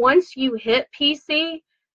 Once you hit PC,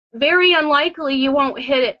 very unlikely you won't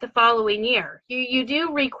hit it the following year. You do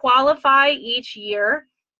requalify each year.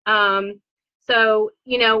 So,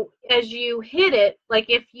 you know, as you hit it, like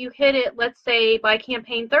if you hit it, let's say by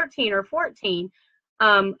campaign 13 or 14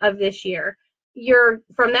 of this year,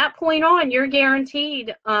 from that point on, you're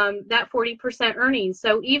guaranteed that 40% earnings.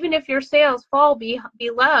 So even if your sales fall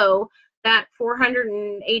below that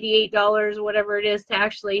 $488, whatever it is, to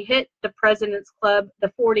actually hit the President's Club,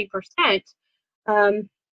 the 40%,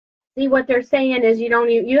 see what they're saying is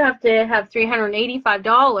you have to have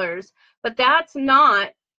 $385, but that's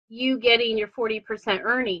not you getting your 40%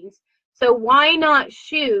 earnings. So why not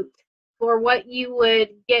shoot for what you would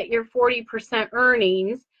get your 40%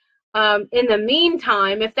 earnings? In the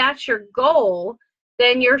meantime, if that's your goal,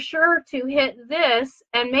 then you're sure to hit this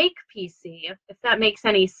and make PC, if that makes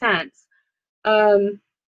any sense. A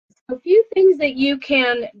few things that you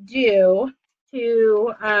can do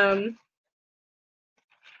to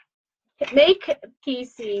make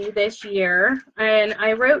PC this year, and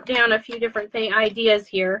I wrote down a few different ideas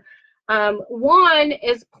here. One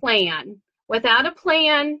is plan. Without a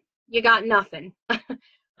plan, you got nothing.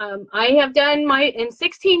 I have done in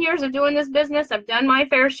 16 years of doing this business, I've done my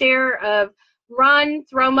fair share of run,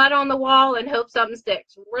 throw mud on the wall, and hope something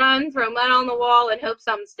sticks. Run, throw mud on the wall, and hope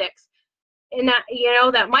something sticks. And that, you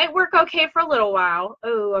know, that might work okay for a little while.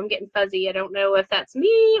 Oh, I'm getting fuzzy. I don't know if that's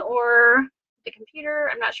me or the computer.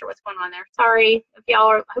 I'm not sure what's going on there. Sorry if y'all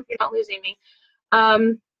are, hope you're not losing me.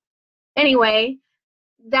 Anyway,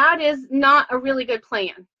 that is not a really good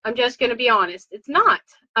plan. I'm just going to be honest. It's not,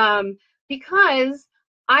 because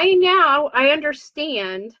I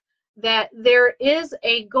understand that there is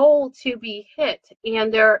a goal to be hit,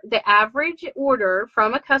 and the average order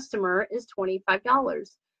from a customer is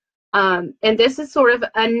 $25. And this is sort of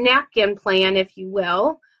a napkin plan, if you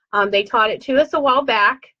will. They taught it to us a while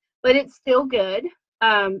back, but it's still good.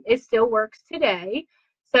 It still works today.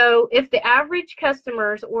 So if the average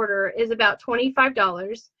customer's order is about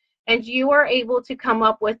 $25 and you are able to come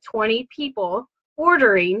up with 20 people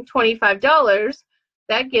ordering $25,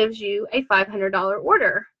 that gives you a $500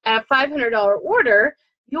 order. At a $500 order,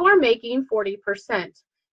 you're making 40%,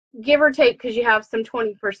 give or take, because you have some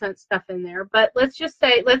 20% stuff in there. But let's just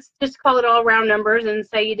call it all round numbers and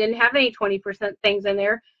say you didn't have any 20% things in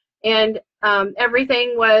there, and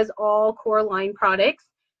everything was all core line products.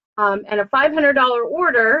 And a $500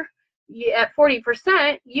 order, at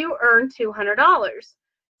 40%, you earn $200.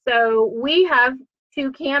 So we have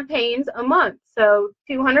 2 campaigns a month. So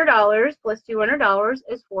 $200 plus $200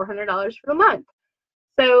 is $400 for the month.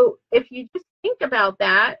 So if you just think about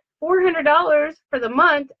that, $400 for the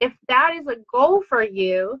month, if that is a goal for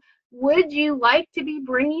you, would you like to be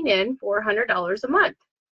bringing in $400 a month?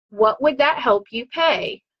 What would that help you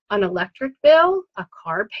pay? An electric bill, a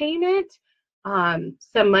car payment,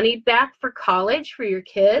 some money back for college for your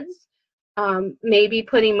kids, maybe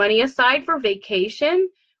putting money aside for vacation.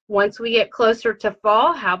 Once we get closer to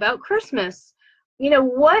fall, how about Christmas? You know,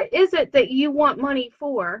 what is it that you want money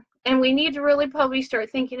for? And we need to really probably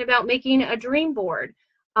start thinking about making a dream board.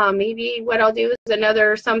 Maybe what I'll do is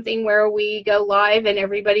another something where we go live and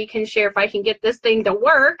everybody can share. If I can get this thing to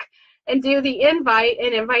work and do the invite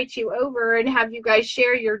and invite you over and have you guys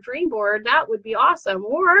share your dream board, that would be awesome.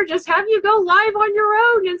 Or just have you go live on your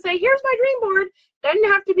own and say, here's my dream board.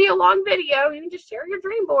 Doesn't have to be a long video. You can just share your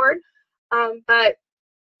dream board. But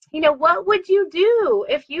you know, what would you do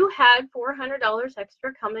if you had $400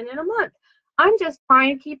 extra coming in a month? I'm just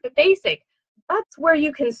trying to keep it basic. That's where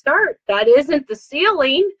you can start. That isn't the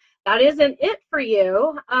ceiling. That isn't it for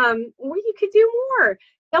you. Or you could do more.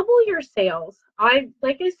 Double your sales.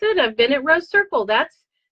 Like I said, I've been at Rose Circle. That's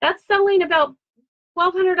selling about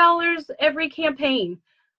 $1,200 every campaign.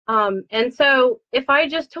 And so if I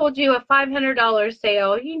just told you a $500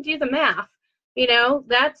 sale, you can do the math. You know,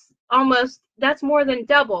 that's more than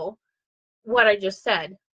double what I just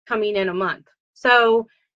said coming in a month. So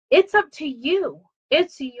it's up to you.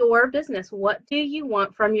 It's your business. What do you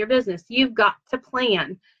want from your business? You've got to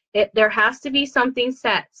plan. There has to be something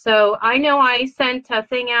set. So I know I sent a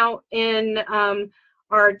thing out in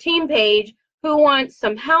our team page, who wants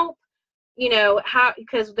some help? You know,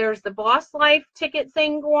 because there's the Boss Life ticket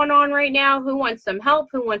thing going on right now. Who wants some help?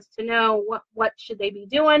 Who wants to know what should they be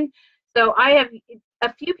doing? So I have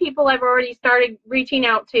a few people I've already started reaching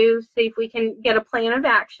out to, see if we can get a plan of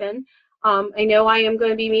action. I know I am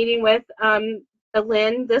going to be meeting with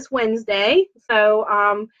Lynn this Wednesday.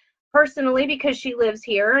 So personally, because she lives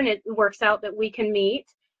here and it works out that we can meet.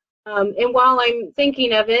 And while I'm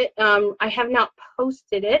thinking of it, I have not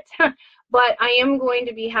posted it, but I am going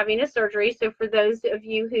to be having a surgery. So for those of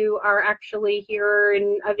you who are actually here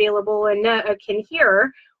and available and can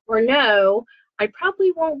hear or know, I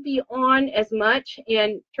probably won't be on as much,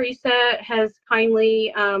 and Teresa has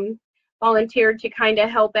kindly volunteered to kind of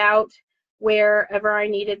help out wherever I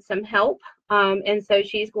needed some help, and so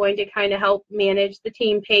she's going to kind of help manage the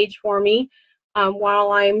team page for me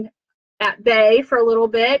while I'm at bay for a little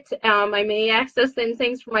bit. I may access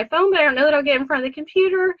things from my phone, but I don't know that I'll get in front of the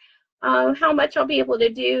computer, how much I'll be able to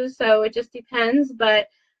do, so it just depends. But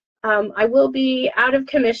I will be out of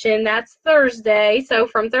commission. That's Thursday. So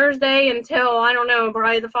from Thursday until, I don't know,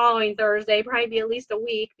 probably the following Thursday, probably be at least a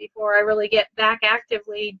week before I really get back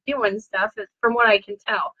actively doing stuff, from what I can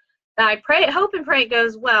tell. I hope and pray it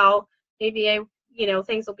goes well. Maybe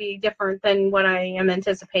things will be different than what I am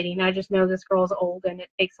anticipating. I just know this girl's old and it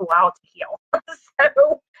takes a while to heal.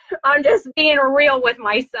 So I'm just being real with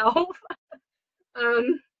myself.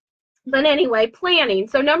 But anyway, planning.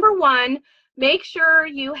 So number one, make sure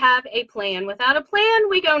you have a plan. Without a plan,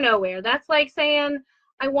 we go nowhere. That's like saying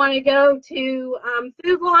I want to go to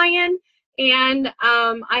Food Lion and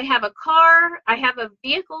I have a car, I have a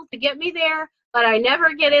vehicle to get me there, but I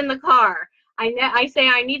never get in the car. I say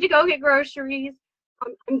I need to go get groceries.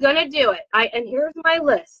 I'm going to do it. And here's my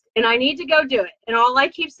list, and I need to go do it. And all I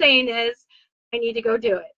keep saying is I need to go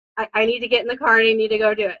do it. I need to get in the car and I need to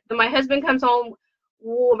go do it. Then my husband comes home.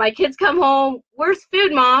 My kids come home. Where's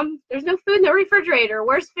food, Mom? There's no food in the refrigerator.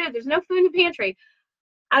 Where's food? There's no food in the pantry.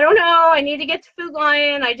 I don't know. I need to get to Food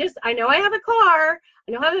Lion. I know I have a car.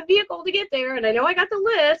 I know I have a vehicle to get there, and I know I got the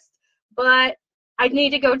list, but I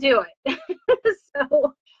need to go do it.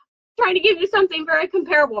 So trying to give you something very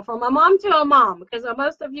comparable from a mom to a mom, because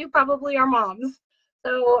most of you probably are moms.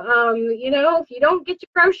 So, if you don't get your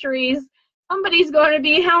groceries, somebody's going to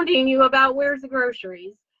be hounding you about where's the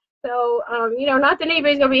groceries. So, not that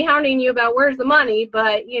anybody's going to be hounding you about where's the money,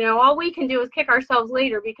 but, all we can do is kick ourselves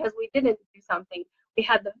later because we didn't do something. We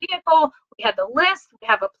had the vehicle, we had the list, we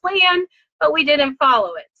have a plan, but we didn't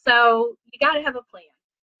follow it. So you got to have a plan.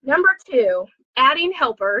 Number 2, adding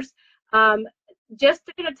helpers. Just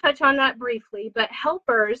going to touch on that briefly, but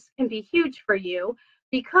helpers can be huge for you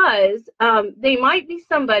because they might be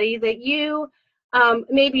somebody that you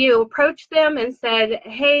maybe you approached them and said,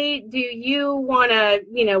 hey, do you want to,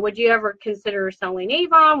 would you ever consider selling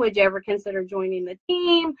Avon? Would you ever consider joining the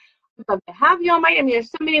team? I'd love to have you on my, there's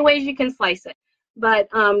so many ways you can slice it. But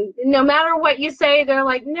no matter what you say, they're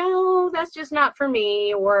like, no, that's just not for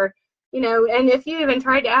me. Or, and if you even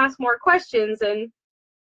tried to ask more questions, and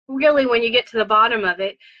really when you get to the bottom of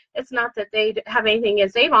it, it's not that they have anything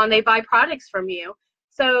against Avon, they buy products from you.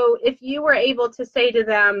 So if you were able to say to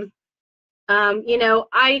them,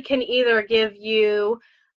 I can either give you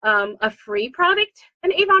a free product,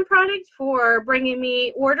 an Avon product for bringing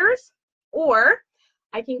me orders, or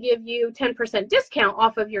I can give you 10% discount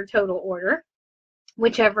off of your total order,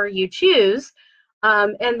 whichever you choose.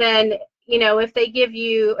 And then,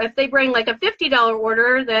 if they bring like a $50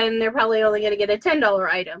 order, then they're probably only going to get a $10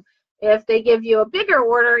 item. If they give you a bigger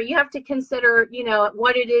order, you have to consider,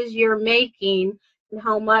 what it is you're making and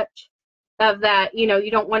how much of that, you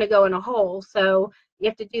don't want to go in a hole. So you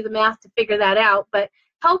have to do the math to figure that out. But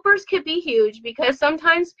helpers could be huge because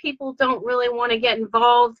sometimes people don't really want to get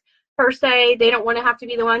involved per se. They don't want to have to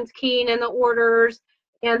be the ones keying in the orders,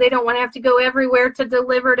 and they don't want to have to go everywhere to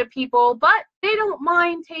deliver to people, but they don't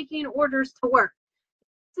mind taking orders to work.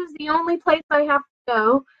 This is the only place I have to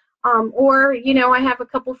go. Or, I have a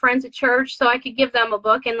couple friends at church, so I could give them a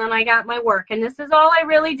book, and then I got my work. And this is all I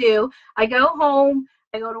really do. I go home,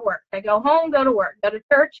 I go to work. I go home, go to work. Go to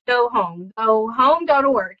church, go home. Go home, go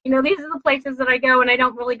to work. These are the places that I go, and I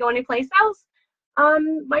don't really go anyplace else.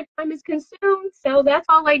 My time is consumed, so that's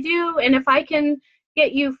all I do. And if I can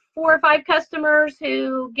get you 4 or 5 customers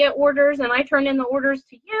who get orders and I turn in the orders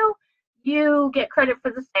to you, you get credit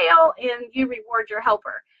for the sale and you reward your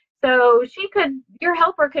helper. So your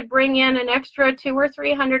helper could bring in an extra $200 or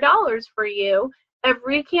 $300 for you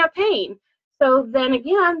every campaign. So then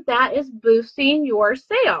again, that is boosting your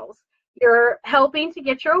sales. You're helping to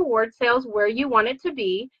get your award sales where you want it to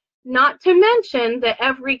be. Not to mention that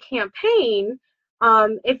every campaign,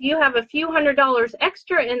 if you have a few $100s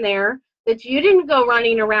extra in there that you didn't go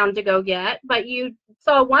running around to go get, but you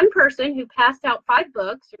saw one person who passed out 5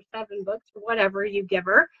 books or 7 books or whatever you give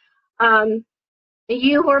her,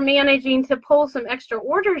 you were managing to pull some extra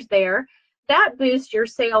orders there, that boosts your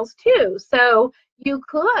sales too. So you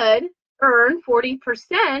could earn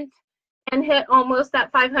 40% and hit almost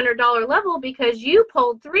that $500 level because you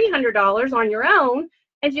pulled $300 on your own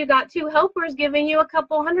and you got 2 helpers giving you a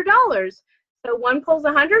couple $100. So one pulls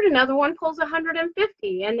 100, another one pulls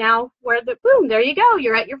 150, and now boom, there you go.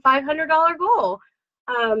 You're at your $500 goal.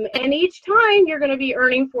 And each time you're going to be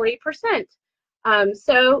earning 40%.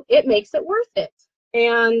 So it makes it worth it.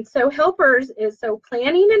 And so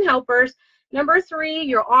planning and helpers. Number 3,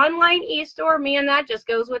 your online e-store. Man, that just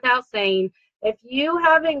goes without saying. If you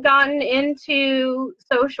haven't gotten into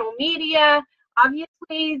social media,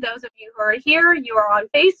 obviously those of you who are here, you are on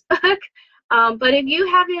Facebook. But if you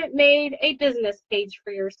haven't made a business page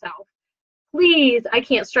for yourself, please, I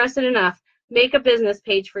can't stress it enough, make a business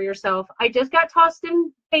page for yourself. I just got tossed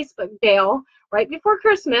in Facebook jail right before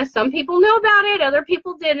Christmas. Some people know about it, other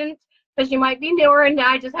people didn't, because you might be newer and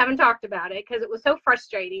I just haven't talked about it because it was so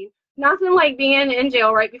frustrating. Nothing like being in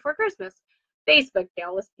jail right before Christmas. Facebook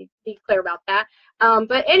jail, let's be clear about that.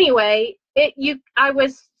 But anyway, I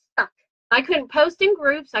was stuck. I couldn't post in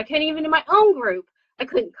groups. I couldn't even in my own group. I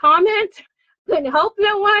couldn't comment. Couldn't help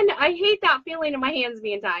no one. I hate that feeling of my hands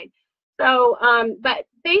being tied. So, but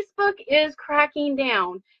Facebook is cracking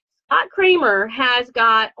down. Scott Kramer has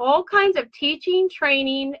got all kinds of teaching,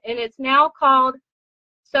 training, and it's now called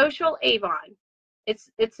Social Avon.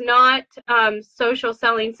 It's not Social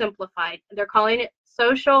Selling Simplified. They're calling it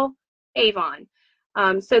Social Avon.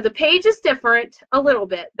 So the page is different a little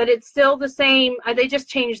bit, but it's still the same. They just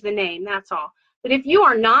changed the name, that's all. But if you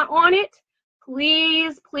are not on it,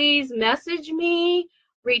 please message me,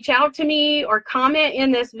 reach out to me, or comment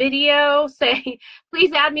in this video. Say,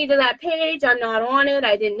 please add me to that page. I'm not on it.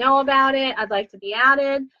 I didn't know about it. I'd like to be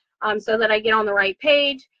added so that I get on the right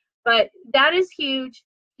page. But that is huge.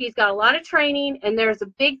 He's got a lot of training, and there's a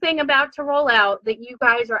big thing about to roll out that you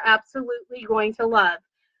guys are absolutely going to love.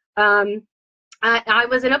 I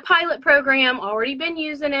was in a pilot program, already been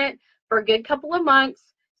using it for a good couple of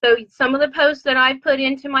months. So some of the posts that I've put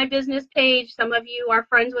into my business page, some of you are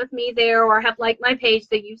friends with me there or have liked my page,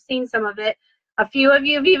 so you've seen some of it. A few of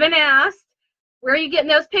you have even asked, where are you getting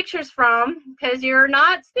those pictures from? Because you're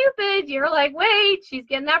not stupid. You're like, wait, she's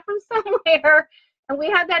getting that from somewhere. And we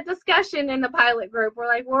had that discussion in the pilot group. We're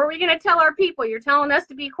like, well, are we going to tell our people? You're telling us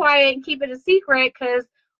to be quiet and keep it a secret because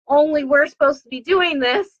only we're supposed to be doing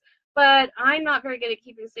this. But I'm not very good at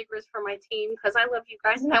keeping secrets for my team because I love you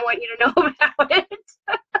guys and I want you to know about it.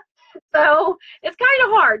 So it's kind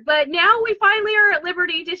of hard. But now we finally are at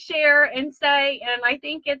liberty to share and say, and I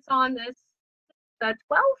think it's on this the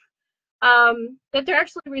 12th, that they're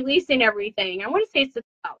actually releasing everything. I want to say it's the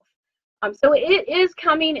 12th. So it is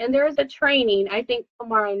coming, and there is a training, I think,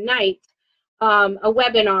 tomorrow night, a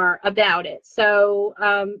webinar about it. So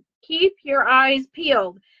keep your eyes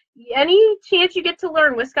peeled. Any chance you get to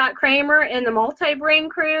learn with Scott Kramer and the Multi-Brain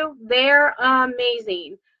crew, they're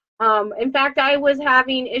amazing. In fact, I was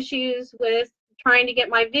having issues with trying to get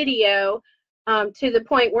my video to the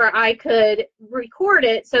point where I could record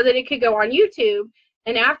it so that it could go on YouTube.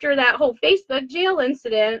 And after that whole Facebook jail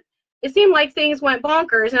incident, it seemed like things went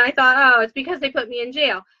bonkers. And I thought, oh, it's because they put me in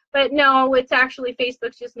jail. But no, it's actually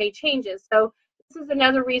Facebook's just made changes. So this is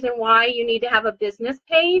another reason why you need to have a business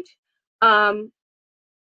page.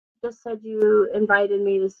 Just said you invited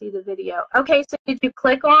me to see the video. Okay, so did you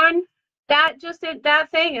click on that, just that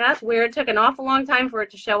thing? That's weird. It took an awful long time for it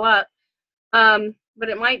to show up. But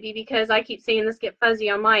it might be because I keep seeing this get fuzzy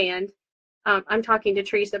on my end. I'm talking to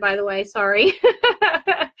Teresa, by the way. Sorry.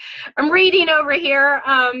 I'm reading over here.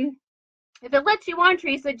 If it lets you on,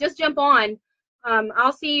 Teresa, just jump on.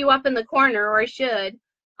 I'll see you up in the corner, or I should,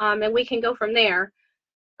 and we can go from there.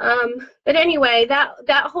 But anyway,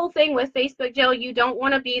 that whole thing with Facebook jail, you don't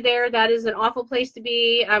want to be there. That is an awful place to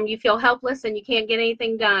be. You feel helpless and you can't get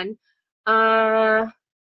anything done.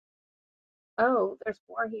 Oh, there's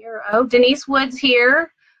more here. Oh, Denise Wood's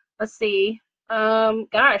here. Let's see.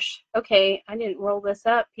 Gosh, okay, I didn't roll this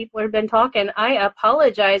up. People have been talking. I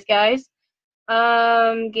apologize, guys.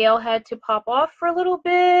 Gail had to pop off for a little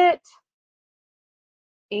bit.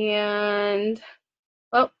 And,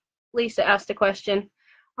 oh, Lisa asked a question.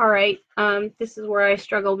 All right, this is where I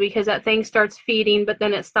struggle because that thing starts feeding, but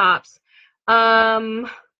then it stops. PRP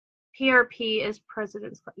is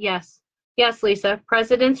President's, yes, Lisa,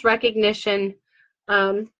 President's Recognition.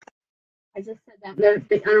 I just said that.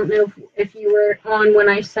 I don't know if you were on when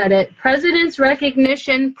I said it. President's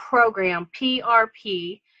Recognition Program,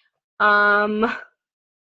 PRP. Oh,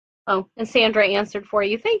 and Sandra answered for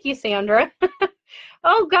you. Thank you, Sandra.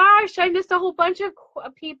 Oh gosh, I missed a whole bunch of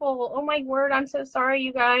people. Oh my word, I'm so sorry,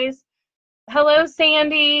 you guys. Hello,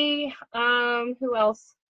 Sandy. Who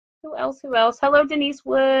else? Hello, Denise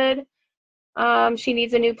Wood. She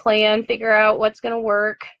needs a new plan, figure out what's going to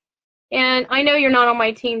work. And I know you're not on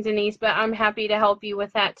my team, Denise, but I'm happy to help you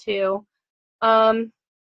with that too. Oh,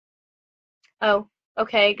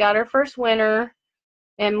 okay, got our first winner.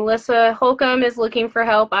 And Melissa Holcomb is looking for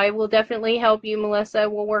help. I will definitely help you, Melissa.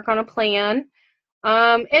 We'll work on a plan.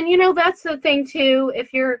 And you know, that's the thing too,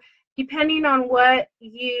 if you're, depending on what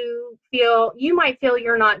you feel, you might feel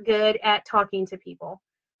you're not good at talking to people.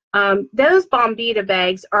 Those Bombita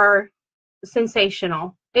bags are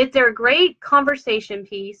sensational. They're a great conversation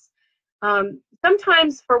piece.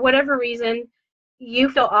 Sometimes for whatever reason,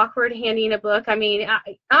 you feel awkward handing a book. I mean,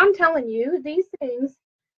 I'm telling you, these things,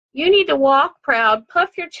 you need to walk proud,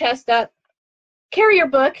 puff your chest up, carry your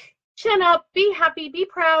book, chin up, be happy, be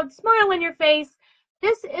proud, smile on your face.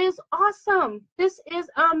 This is awesome. This is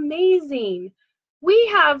amazing. We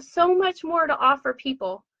have so much more to offer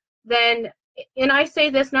people than, and I say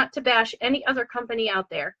this not to bash any other company out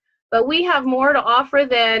there, but we have more to offer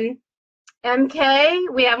than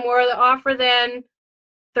MK. We have more to offer than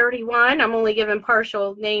 31. I'm only giving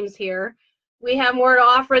partial names here. We have more to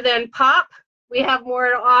offer than Pop. We have more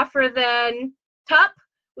to offer than TUP.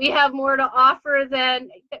 We have more to offer than,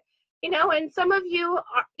 you know, and some of you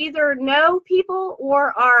either know people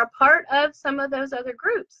or are a part of some of those other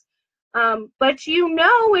groups. But you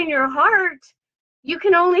know in your heart, you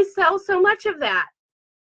can only sell so much of that.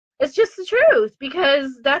 It's just the truth,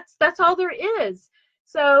 because that's all there is.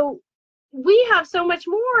 So we have so much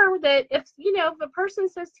more that if, you know, if a person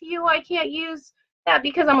says to you, I can't use that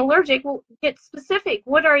because I'm allergic, well, get specific.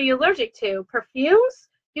 What are you allergic to? Perfumes?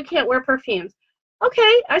 You can't wear perfumes.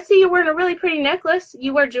 Okay, I see you're wearing a really pretty necklace.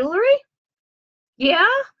 You wear jewelry? Yeah?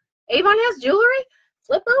 Avon has jewelry?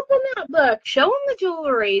 Flip open that book. Show them the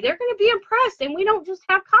jewelry. They're going to be impressed. And we don't just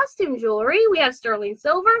have costume jewelry. We have sterling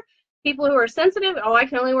silver. People who are sensitive, oh, I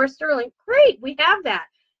can only wear sterling. Great, we have that.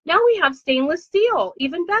 Now we have stainless steel,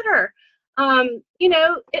 even better. You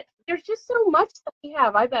know, there's just so much that we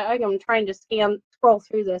have. I bet I'm trying to scroll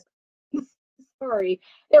through this. Sorry.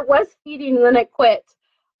 It was feeding and then it quit.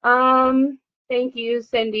 Thank you,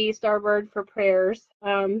 Cindy Starbird, for prayers.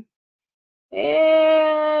 And,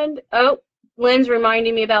 oh, Lynn's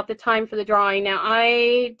reminding me about the time for the drawing. Now,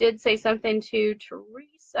 I did say something to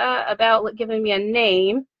Teresa about giving me a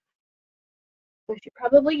name. So she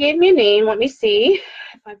probably gave me a name. Let me see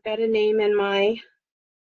if I've got a name in my...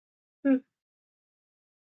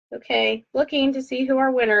 Okay, looking to see who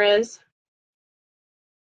our winner is.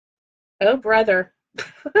 Oh, brother.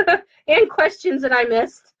 And questions that I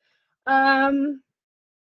missed.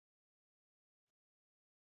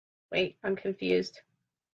 Wait, I'm confused.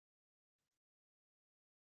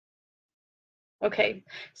 Okay,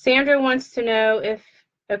 Sandra wants to know if,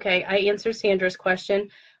 okay, I answered Sandra's question.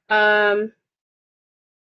 Oh,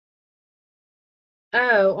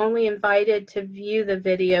 only invited to view the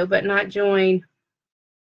video, but not join.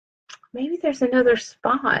 Maybe there's another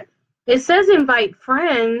spot. It says invite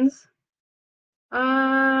friends.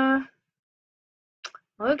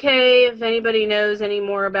 Okay, if anybody knows any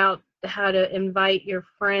more about how to invite your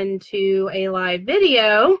friend to a live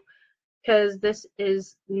video, because this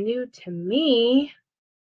is new to me,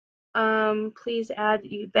 please add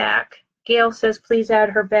you back. Gail says please add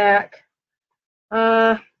her back.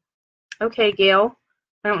 Okay, Gail.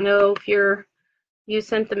 I don't know if you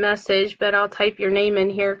sent the message, but I'll type your name in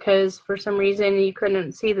here because for some reason you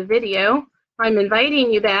couldn't see the video. I'm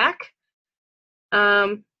inviting you back.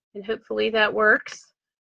 And hopefully that works.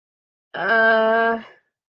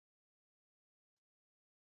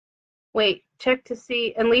 Wait, check to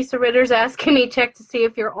see. And Lisa Ritter's asking me check to see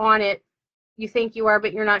if you're on it. You think you are,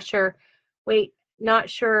 but you're not sure. Wait, not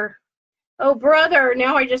sure. Oh, brother,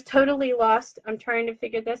 now I just totally lost. I'm trying to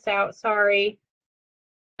figure this out. Sorry.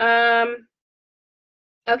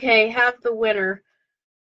 Okay, have the winner.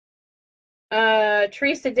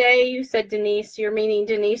 Teresa Day, you said Denise. You're meaning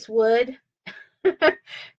Denise Wood.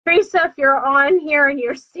 Teresa, if you're on here and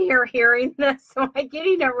you're hearing this, am I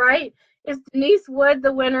getting it right? Is Denise Wood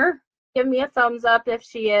the winner? Give me a thumbs up if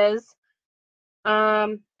she is.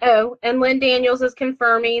 Oh, and Lynn Daniels is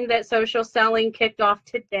confirming that social selling kicked off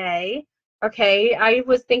today. Okay, I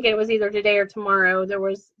was thinking it was either today or tomorrow. There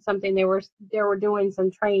was something they were doing some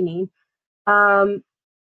training.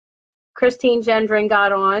 Christine Gendron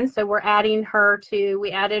got on, so we're adding her to.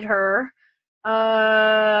 We added her.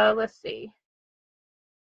 Let's see.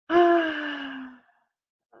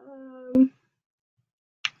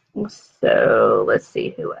 So let's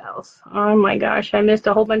see who else. Oh my gosh, I missed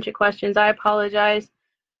a whole bunch of questions. I apologize.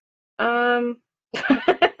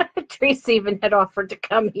 Teresa even had offered to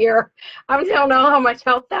come here. I don't know how much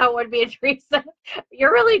help that would be, Teresa.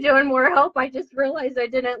 You're really doing more help. I just realized I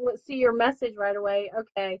didn't see your message right away.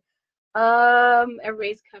 Okay.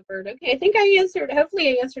 Everybody's covered. Okay, I think I answered. Hopefully,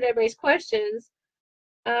 I answered everybody's questions.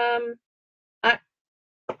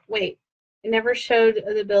 Wait. It never showed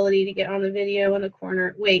the ability to get on the video in the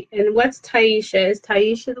corner. Wait, and what's Taisha? Is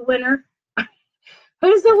Taisha the winner?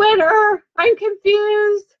 Who's the winner? I'm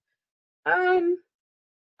confused.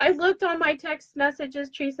 I looked on my text messages,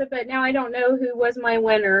 Teresa, but now I don't know who was my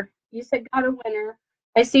winner. You said got a winner.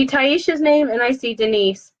 I see Taisha's name and I see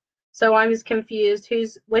Denise. So I'm just confused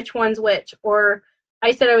which one's which. Or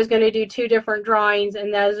I said I was going to do two different drawings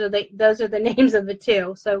and those are the names of the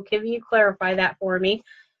two. So can you clarify that for me?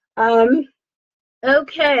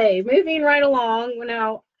 Okay, moving right along.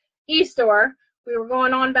 Now, eStore. We were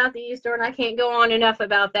going on about the eStore, and I can't go on enough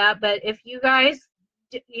about that. But if you guys,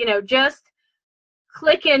 just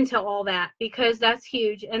click into all that because that's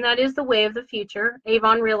huge, and that is the way of the future.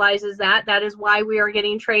 Avon realizes that. That is why we are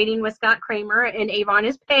getting trading with Scott Kramer, and Avon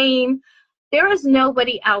is paying. There is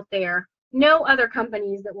nobody out there, no other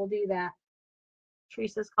companies that will do that.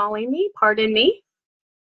 Teresa's calling me. Pardon me.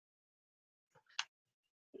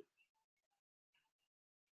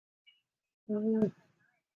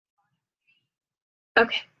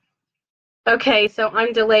 Okay. Okay, so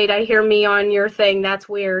I'm delayed. I hear me on your thing. That's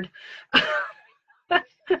weird.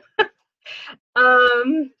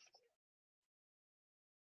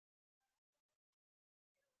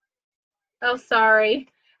 Oh, sorry.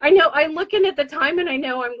 I know I'm looking at the time and I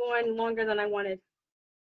know I'm going longer than I wanted.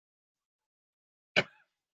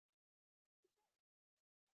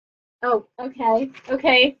 Oh, okay.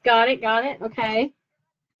 Okay, got it. Okay.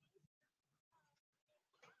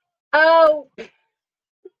 Oh.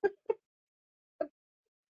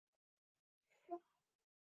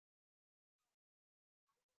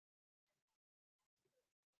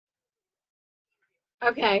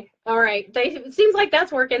 Okay. All right. It seems like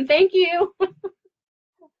that's working. Thank you.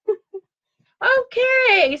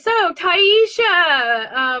 Okay, so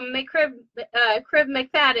Taisha Crib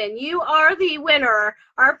McFadden, you are the winner,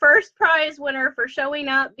 our first prize winner for showing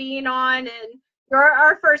up, being on, and you're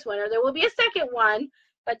our first winner. There will be a second one,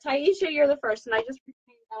 but Taisha, you're the first, and I just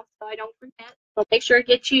retained so I don't forget. I'll make sure to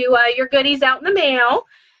get you your goodies out in the mail.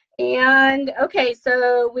 And okay,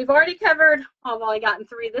 so we've already covered, oh, I've only gotten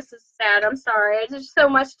 3. This is sad. I'm sorry. There's so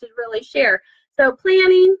much to really share. So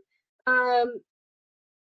planning,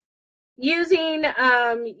 using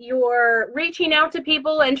your reaching out to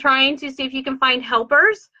people and trying to see if you can find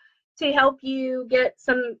helpers to help you get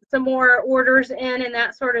some more orders in and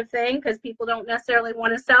that sort of thing, because people don't necessarily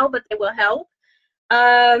want to sell, but they will help.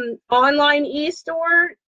 Online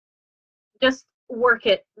e-store, just work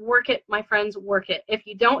it, my friends, work it. If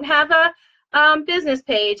you don't have a business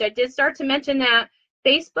page, I did start to mention that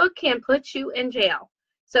Facebook can put you in jail.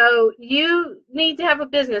 So you need to have a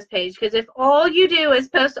business page, because if all you do is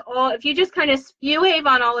post if you just kind of spew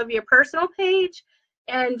Avon all over your personal page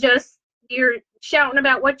and just you're shouting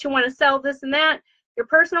about what you want to sell, this and that, your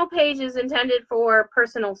personal page is intended for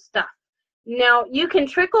personal stuff. Now, you can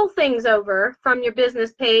trickle things over from your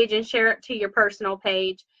business page and share it to your personal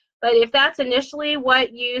page. But if that's initially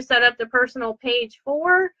what you set up the personal page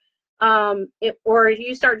for, or if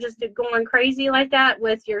you start just going crazy like that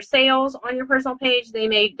with your sales on your personal page,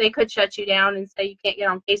 they could shut you down and say you can't get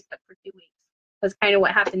on Facebook for 2 weeks. That's kind of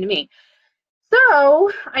what happened to me.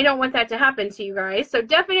 So I don't want that to happen to you guys. So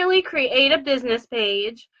definitely create a business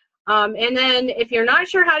page. And then if you're not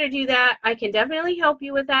sure how to do that, I can definitely help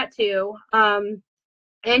you with that too. And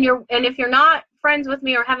if you're not friends with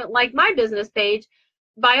me or haven't liked my business page,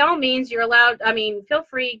 by all means, you're allowed, feel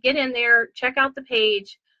free, get in there, check out the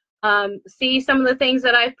page, see some of the things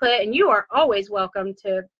that I've put, and you are always welcome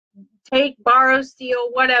to take, borrow,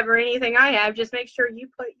 steal, whatever, anything I have. Just make sure you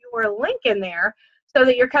put your link in there so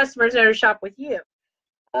that your customers know to shop with you.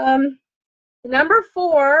 Number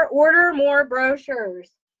 4, order more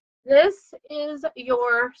brochures. This is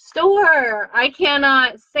your store. I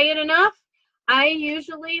cannot say it enough. I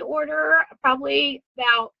usually order probably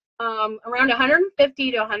about around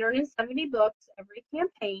 150 to 170 books every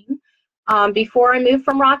campaign. Before I moved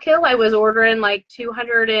from Rock Hill, I was ordering like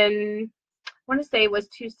 200 and I want to say it was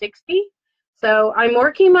 260. So I'm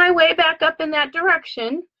working my way back up in that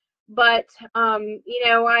direction. But you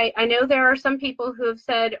know, I know there are some people who have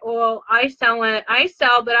said, "Well, I sell,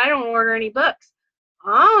 but I don't order any books."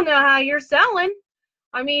 I don't know how you're selling.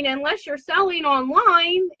 Unless you're selling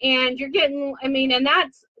online and you're getting, and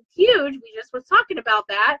that's huge. We just was talking about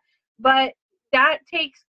that, but that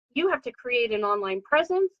takes, you have to create an online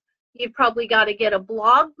presence. You've probably got to get a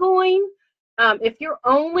blog going. If you're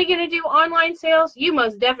only going to do online sales, you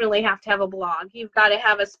most definitely have to have a blog. You've got to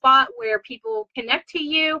have a spot where people connect to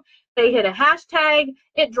you. They hit a hashtag,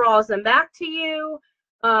 it draws them back to you.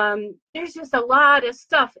 There's just a lot of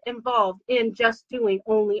stuff involved in just doing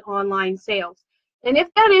only online sales. And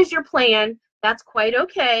if that is your plan, that's quite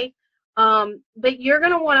okay. But you're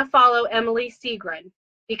going to want to follow Emily Segren,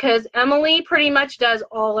 because Emily pretty much does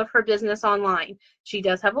all of her business online. She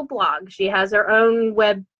does have a blog. She has her own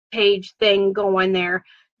web page thing going there.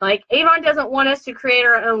 Like, Avon doesn't want us to create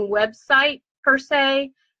our own website per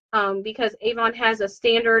se, because Avon has a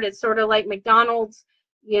standard. It's sort of like McDonald's.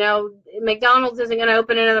 You know, McDonald's isn't going to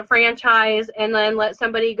open another franchise and then let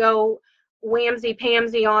somebody go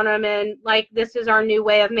whamsy-pamsy on them and like, this is our new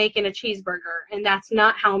way of making a cheeseburger. And that's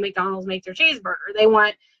not how McDonald's makes their cheeseburger. They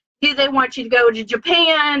want you to go to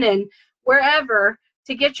Japan and wherever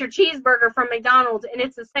to get your cheeseburger from McDonald's, and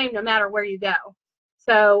it's the same no matter where you go.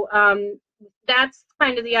 So that's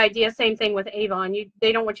kind of the idea. Same thing with Avon.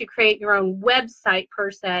 They don't want you to create your own website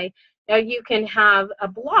per se. Now, you can have a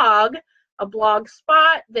blog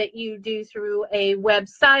spot that you do through a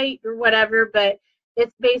website or whatever, but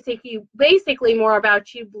it's basically more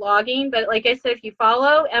about you blogging. But like I said, if you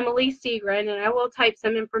follow Emily Segren, and I will type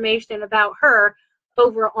some information about her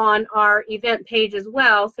over on our event page as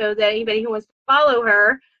well, so that anybody who wants to follow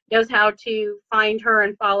her knows how to find her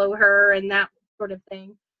and follow her and that sort of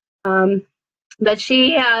thing. But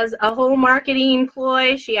she has a whole marketing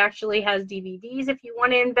ploy. She actually has DVDs if you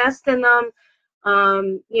want to invest in them.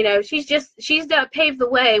 You know, she's paved the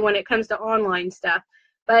way when it comes to online stuff.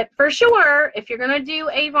 But for sure, if you're going to do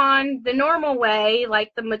Avon the normal way,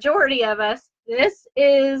 like the majority of us, this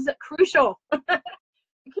is crucial.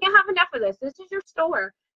 You can't have enough of this. This is your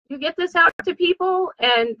store. You get this out to people,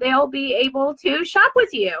 and they'll be able to shop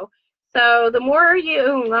with you. So the more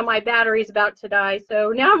well, my battery's about to die,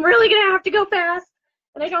 so now I'm really going to have to go fast.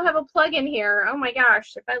 And I don't have a plug in here. Oh my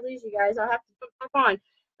gosh, if I lose you guys, I'll have to put back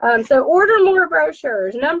on. So order more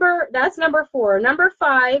brochures. That's number 4. Number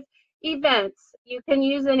 5, events. You can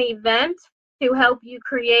use an event to help you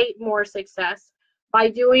create more success. By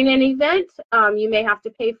doing an event, you may have to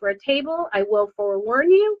pay for a table. I will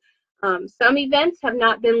forewarn you. Some events have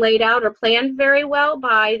not been laid out or planned very well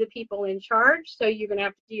by the people in charge, so you're going to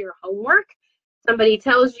have to do your homework. Somebody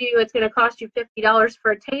tells you it's going to cost you $50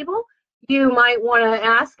 for a table, you might want to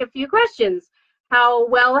ask a few questions. How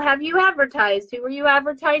well have you advertised? Who are you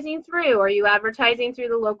advertising through? Are you advertising through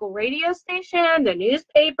the local radio station, the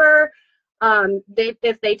newspaper?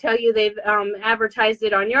 If they tell you they've advertised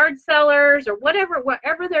it on yard sellers or whatever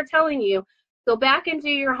they're telling you, go back and do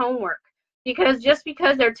your homework. Because just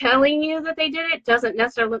because they're telling you that they did it doesn't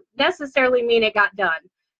necessarily mean it got done.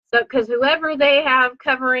 So, because whoever they have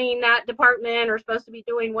covering that department or supposed to be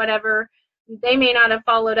doing whatever, they may not have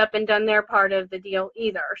followed up and done their part of the deal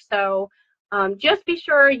either. So just be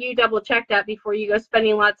sure you double check that before you go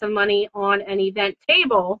spending lots of money on an event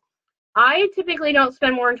table. I typically don't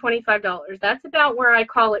spend more than $25. That's about where I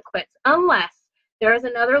call it quits, unless there is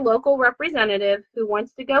another local representative who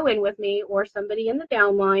wants to go in with me or somebody in the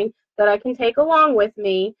downline that I can take along with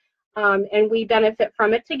me, and we benefit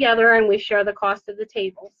from it together and we share the cost of the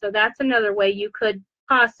table. So that's another way you could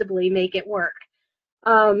possibly make it work.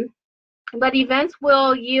 But events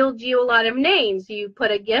will yield you a lot of names. You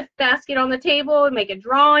put a gift basket on the table, make a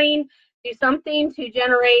drawing, do something to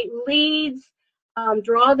generate leads,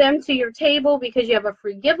 draw them to your table because you have a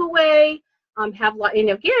free giveaway. And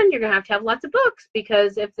again, you're going to have lots of books,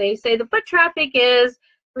 because if they say the foot traffic is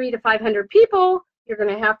 300 to 500 people, you're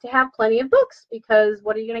going to have plenty of books, because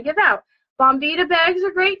what are you going to give out? Bombita bags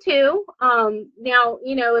are great too. Now,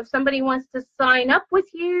 if somebody wants to sign up with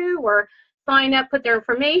you or sign up, put their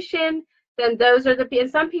information, then those are and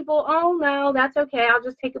some people, oh no, that's okay, I'll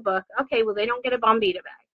just take a book. Okay, well, they don't get a Bombita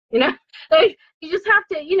bag. You just have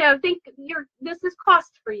to, think this is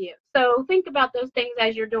cost for you. So think about those things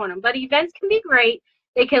as you're doing them. But events can be great.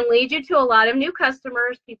 They can lead you to a lot of new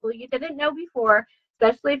customers, people you didn't know before,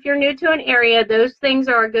 especially if you're new to an area. Those things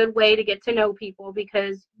are a good way to get to know people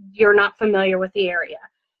because you're not familiar with the area.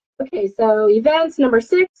 Okay, so events, number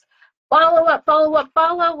 6, follow up, follow up,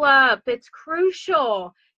 follow up. It's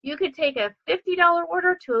crucial. You could take a $50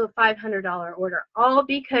 order to a $500 order, all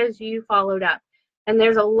because you followed up. And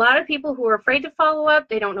there's a lot of people who are afraid to follow up.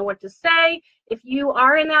 They don't know what to say. If you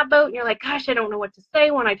are in that boat and you're like, gosh, I don't know what to say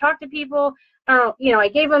when I talk to people, I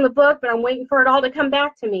gave them the book, but I'm waiting for it all to come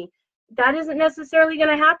back to me. That isn't necessarily going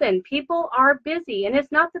to happen. People are busy, and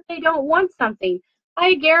it's not that they don't want something.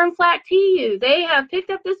 I guarantee you, they have picked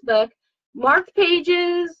up this book, marked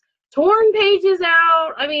pages, torn pages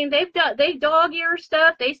out. I mean, they dog ear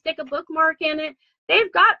stuff. They stick a bookmark in it.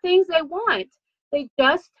 They've got things they want. They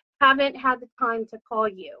just haven't had the time to call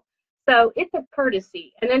you. So it's a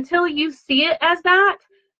courtesy. And until you see it as that,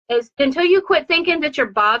 until you quit thinking that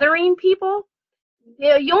you're bothering people,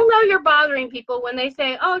 you'll know you're bothering people when they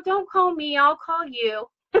say, oh, don't call me, I'll call you.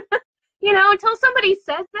 Until somebody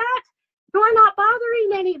says that, you're not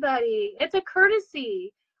bothering anybody. It's a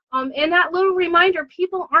courtesy. And that little reminder,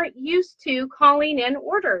 people aren't used to calling in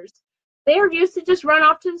orders. They are used to just run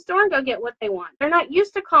off to the store and go get what they want. They're not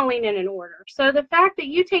used to calling in an order. So the fact that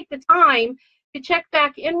you take the time to check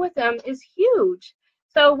back in with them is huge.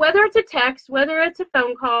 So whether it's a text, whether it's a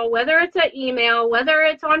phone call, whether it's an email, whether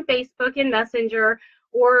it's on Facebook and Messenger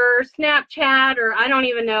or Snapchat, or I don't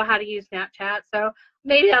even know how to use Snapchat, so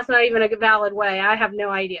maybe that's not even a valid way. I have no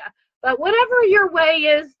idea. But whatever your way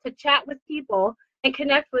is to chat with people and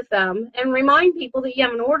connect with them and remind people that you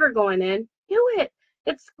have an order going in, do it.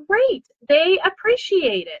 It's great. They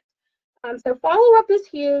appreciate it. So follow-up is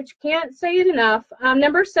huge. Can't say it enough.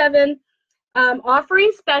 Number 7,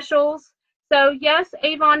 offering specials. So yes,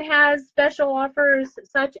 Avon has special offers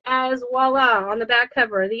such as voila on the back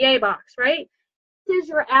cover, the A box, right? This is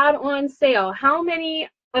your add-on sale. How many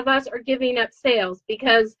of us are giving up sales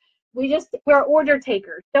because we're order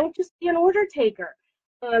takers? Don't just be an order taker.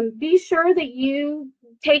 Be sure that you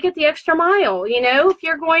take it the extra mile. If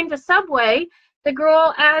you're going to Subway, the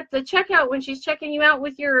girl at the checkout, when she's checking you out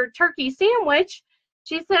with your turkey sandwich,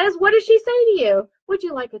 she says, what does she say to you? Would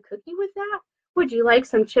you like a cookie with that? Would you like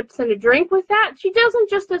some chips and a drink with that? She doesn't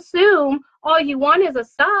just assume all you want is a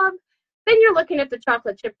sub. Then you're looking at the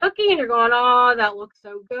chocolate chip cookie and you're going, oh, that looks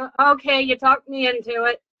so good. Okay, you talked me into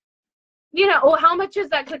it. Oh, how much is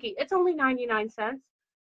that cookie? It's only 99 cents.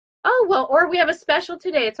 Oh, well, or we have a special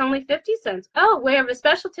today. It's only 50 cents. Oh, we have a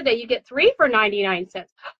special today. You get 3 for 99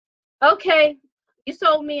 cents. Okay, you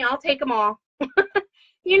sold me. I'll take them all.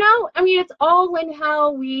 It's all in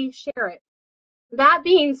how we share it. That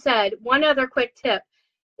being said, one other quick tip.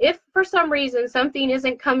 If for some reason something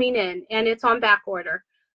isn't coming in and it's on back order,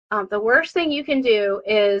 the worst thing you can do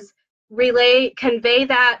is convey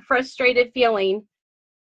that frustrated feeling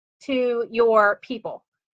to your people.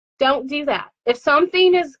 Don't do that. If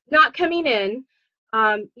something is not coming in,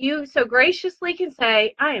 you so graciously can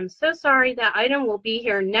say, I am so sorry, that item will be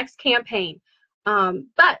here next campaign.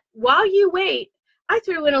 But while you wait, I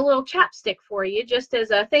threw in a little chapstick for you just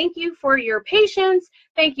as a thank you for your patience.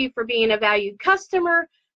 Thank you for being a valued customer.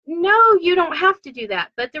 No, you don't have to do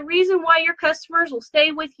that. But the reason why your customers will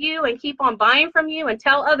stay with you and keep on buying from you and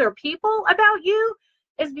tell other people about you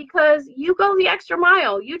is because you go the extra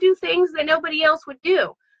mile. You do things that nobody else would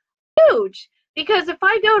do. Huge. Because if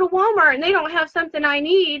I go to Walmart and they don't have something I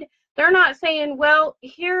need, they're not saying, well,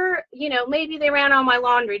 here, maybe they ran out my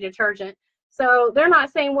laundry detergent. So they're not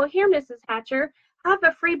saying, well, here, Mrs. Hatcher, have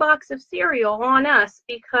a free box of cereal on us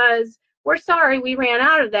because we're sorry we ran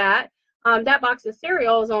out of that. That box of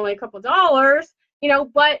cereal is only a couple dollars,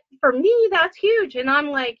 but for me, that's huge. And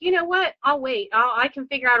I'm like, you know what? I'll wait. I can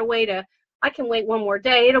figure out a way to, I can wait one more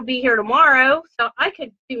day. It'll be here tomorrow. So I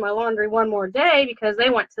could do my laundry one more day because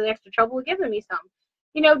they went to the extra trouble of giving me some.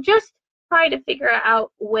 Just try to figure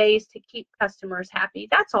out ways to keep customers happy.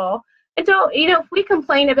 That's all. And so, if we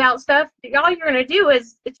complain about stuff, all you're going to do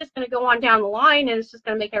is it's just going to go on down the line and it's just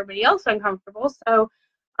going to make everybody else uncomfortable. So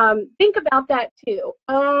think about that too.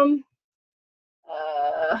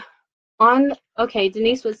 Okay,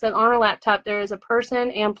 Denise was said on her laptop, there is a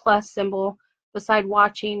person and plus symbol beside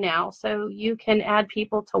watching now, so you can add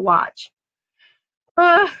people to watch.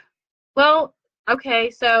 Well,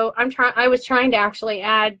 okay, so I was trying to actually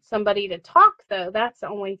add somebody to talk though. That's the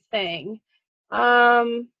only thing.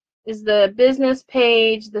 Is the business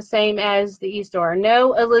page the same as the e-store?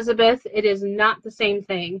 No, Elizabeth, it is not the same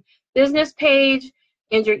thing. Business page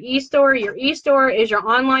and your e-store. Your e-store is your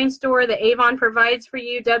online store that Avon provides for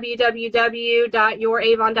you,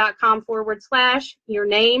 www.youravon.com/, your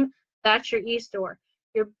name. That's your e-store.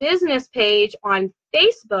 Your business page on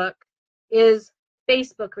Facebook is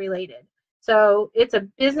Facebook related. So it's a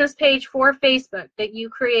business page for Facebook that you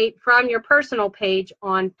create from your personal page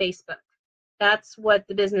on Facebook. That's what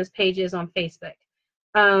the business page is on Facebook.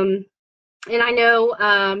 And I know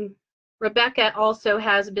Rebecca also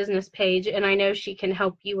has a business page, and I know she can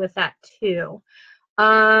help you with that too.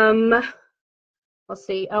 Let's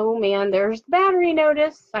see. Oh man, there's the battery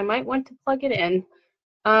notice. I might want to plug it in.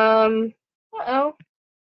 Uh-oh.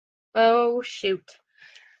 Oh shoot.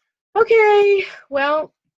 Okay,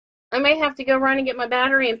 well, I may have to go run and get my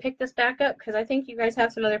battery and pick this back up because I think you guys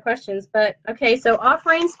have some other questions. But okay, so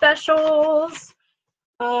offering specials.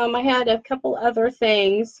 I had a couple other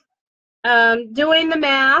things. Doing the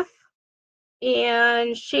math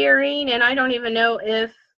and sharing, and I don't even know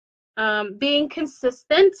if being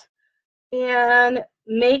consistent and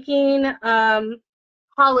making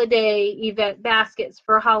holiday event baskets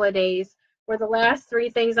for holidays were the last three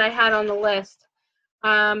things I had on the list.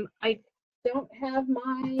 I don't have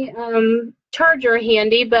my charger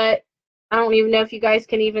handy, but I don't even know if you guys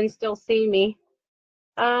can even still see me.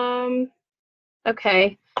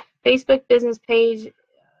 Okay, Facebook business page.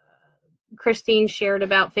 Christine shared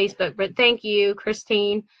about Facebook, but thank you,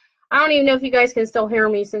 Christine. I don't even know if you guys can still hear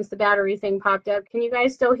me since the battery thing popped up. Can you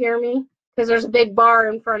guys still hear me? Because there's a big bar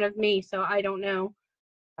in front of me, so I don't know.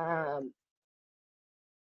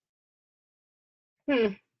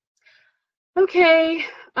 Okay.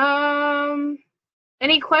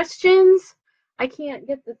 Any questions? I can't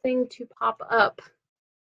get the thing to pop up.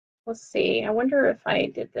 Let's see. I wonder if I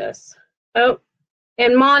did this. Oh,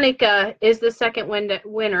 and Monica is the second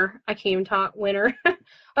winner. I can't even talk. Winner.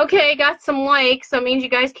 Okay, got some likes. So it means you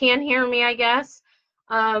guys can hear me, I guess.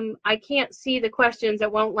 I can't see the questions.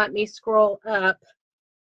 It won't let me scroll up.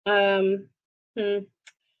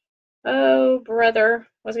 Oh, brother.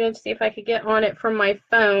 I was going to see if I could get on it from my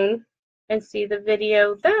phone and see the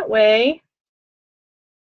video that way.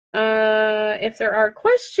 If there are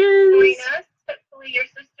questions. Hopefully your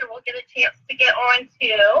sister will get a chance to get on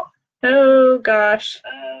too. Oh, gosh.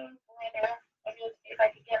 I'm going to see if I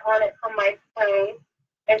can get on it from my phone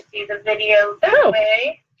and see the video that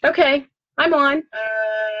way. Okay, I'm on.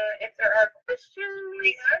 If there are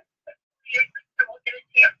questions, your sister will get a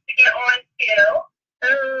chance to get on too.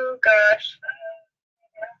 Oh, gosh.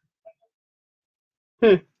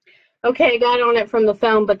 Okay, I got on it from the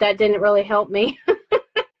phone, but that didn't really help me. I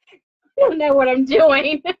don't know what I'm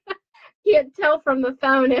doing. Can't tell from the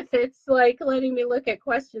phone if it's like letting me look at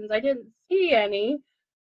questions. I didn't see any.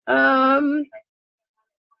 Let's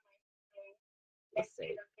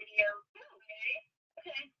see.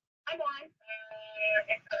 Okay, I'm on.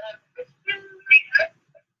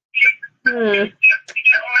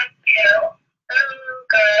 Oh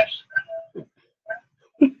gosh.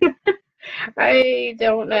 I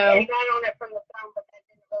don't know. Okay, I got on it from the phone, but that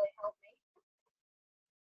didn't really help me.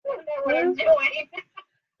 I don't know what I'm doing.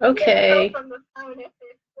 Okay. From the phone if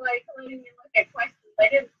it's like letting me look at questions. I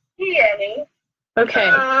didn't see any.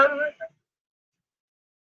 Okay.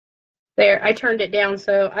 There, I turned it down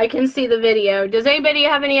so I can see the video. Does anybody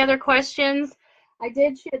have any other questions? I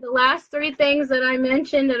did share the last 3 things that I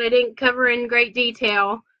mentioned that I didn't cover in great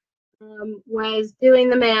detail. Was doing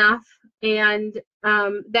the math, and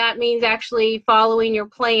that means actually following your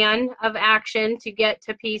plan of action to get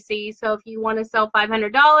to PC. So if you want to sell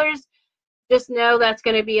 $500, just know that's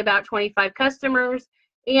going to be about 25 customers.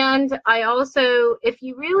 And I also, if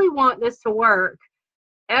you really want this to work,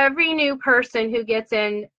 every new person who gets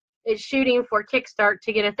in is shooting for Kickstart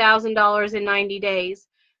to get $1,000 in 90 days.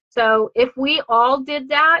 So if we all did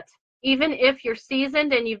that, even if you're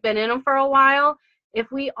seasoned and you've been in them for a while, if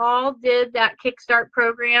we all did that Kickstart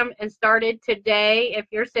program and started today, if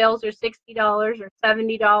your sales are $60 or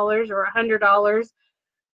 $70 or $100,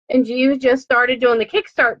 and you just started doing the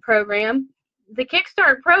Kickstart program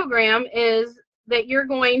is that you're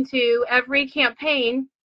going to, every campaign,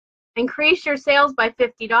 increase your sales by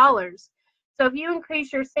 $50. So if you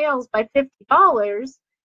increase your sales by $50,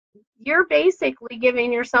 you're basically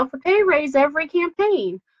giving yourself a pay raise every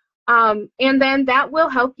campaign. And then that will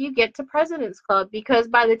help you get to President's Club, because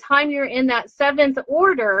by the time you're in that 7th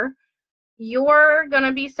order, you're going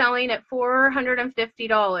to be selling at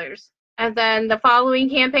 $450. And then the following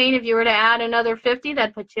campaign, if you were to add another 50,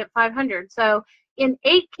 that'd put you at 500. So in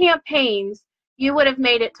 8 campaigns, you would have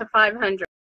made it to 500.